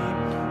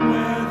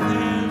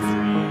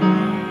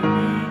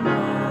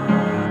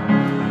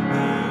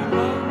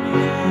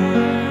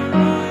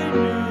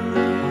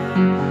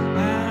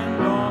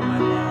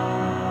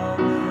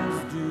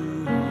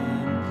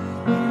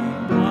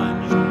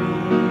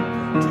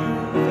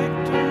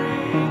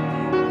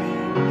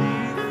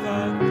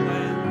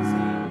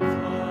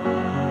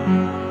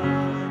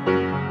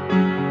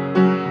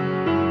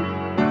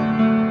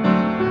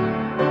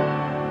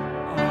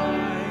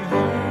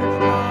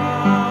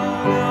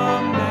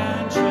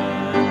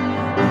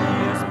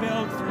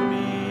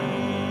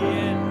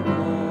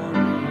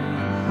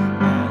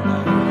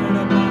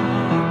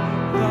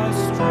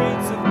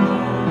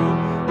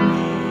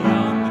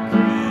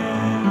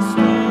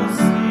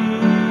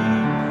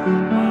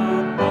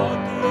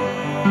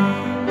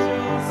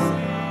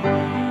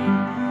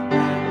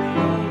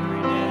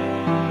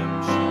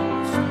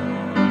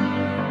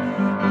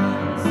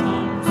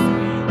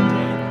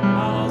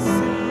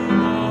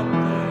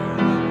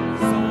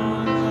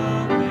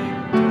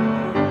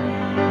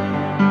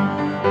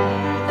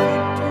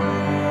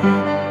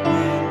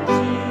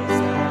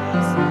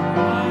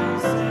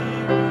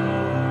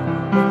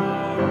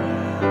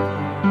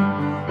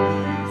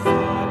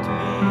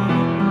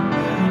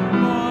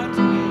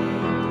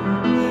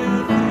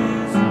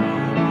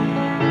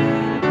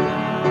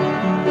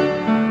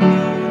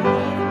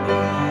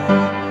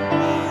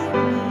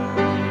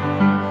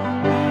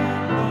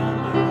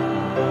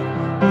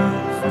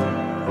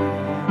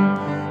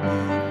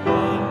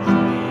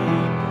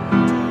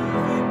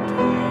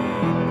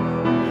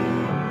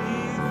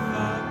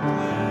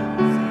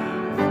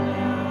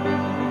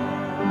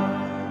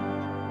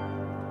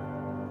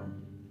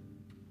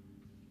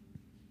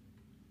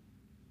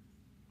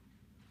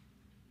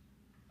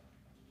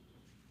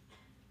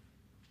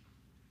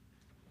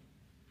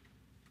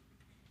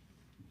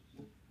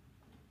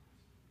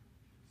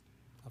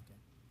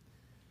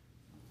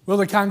Will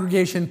the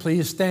congregation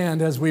please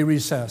stand as we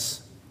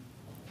recess?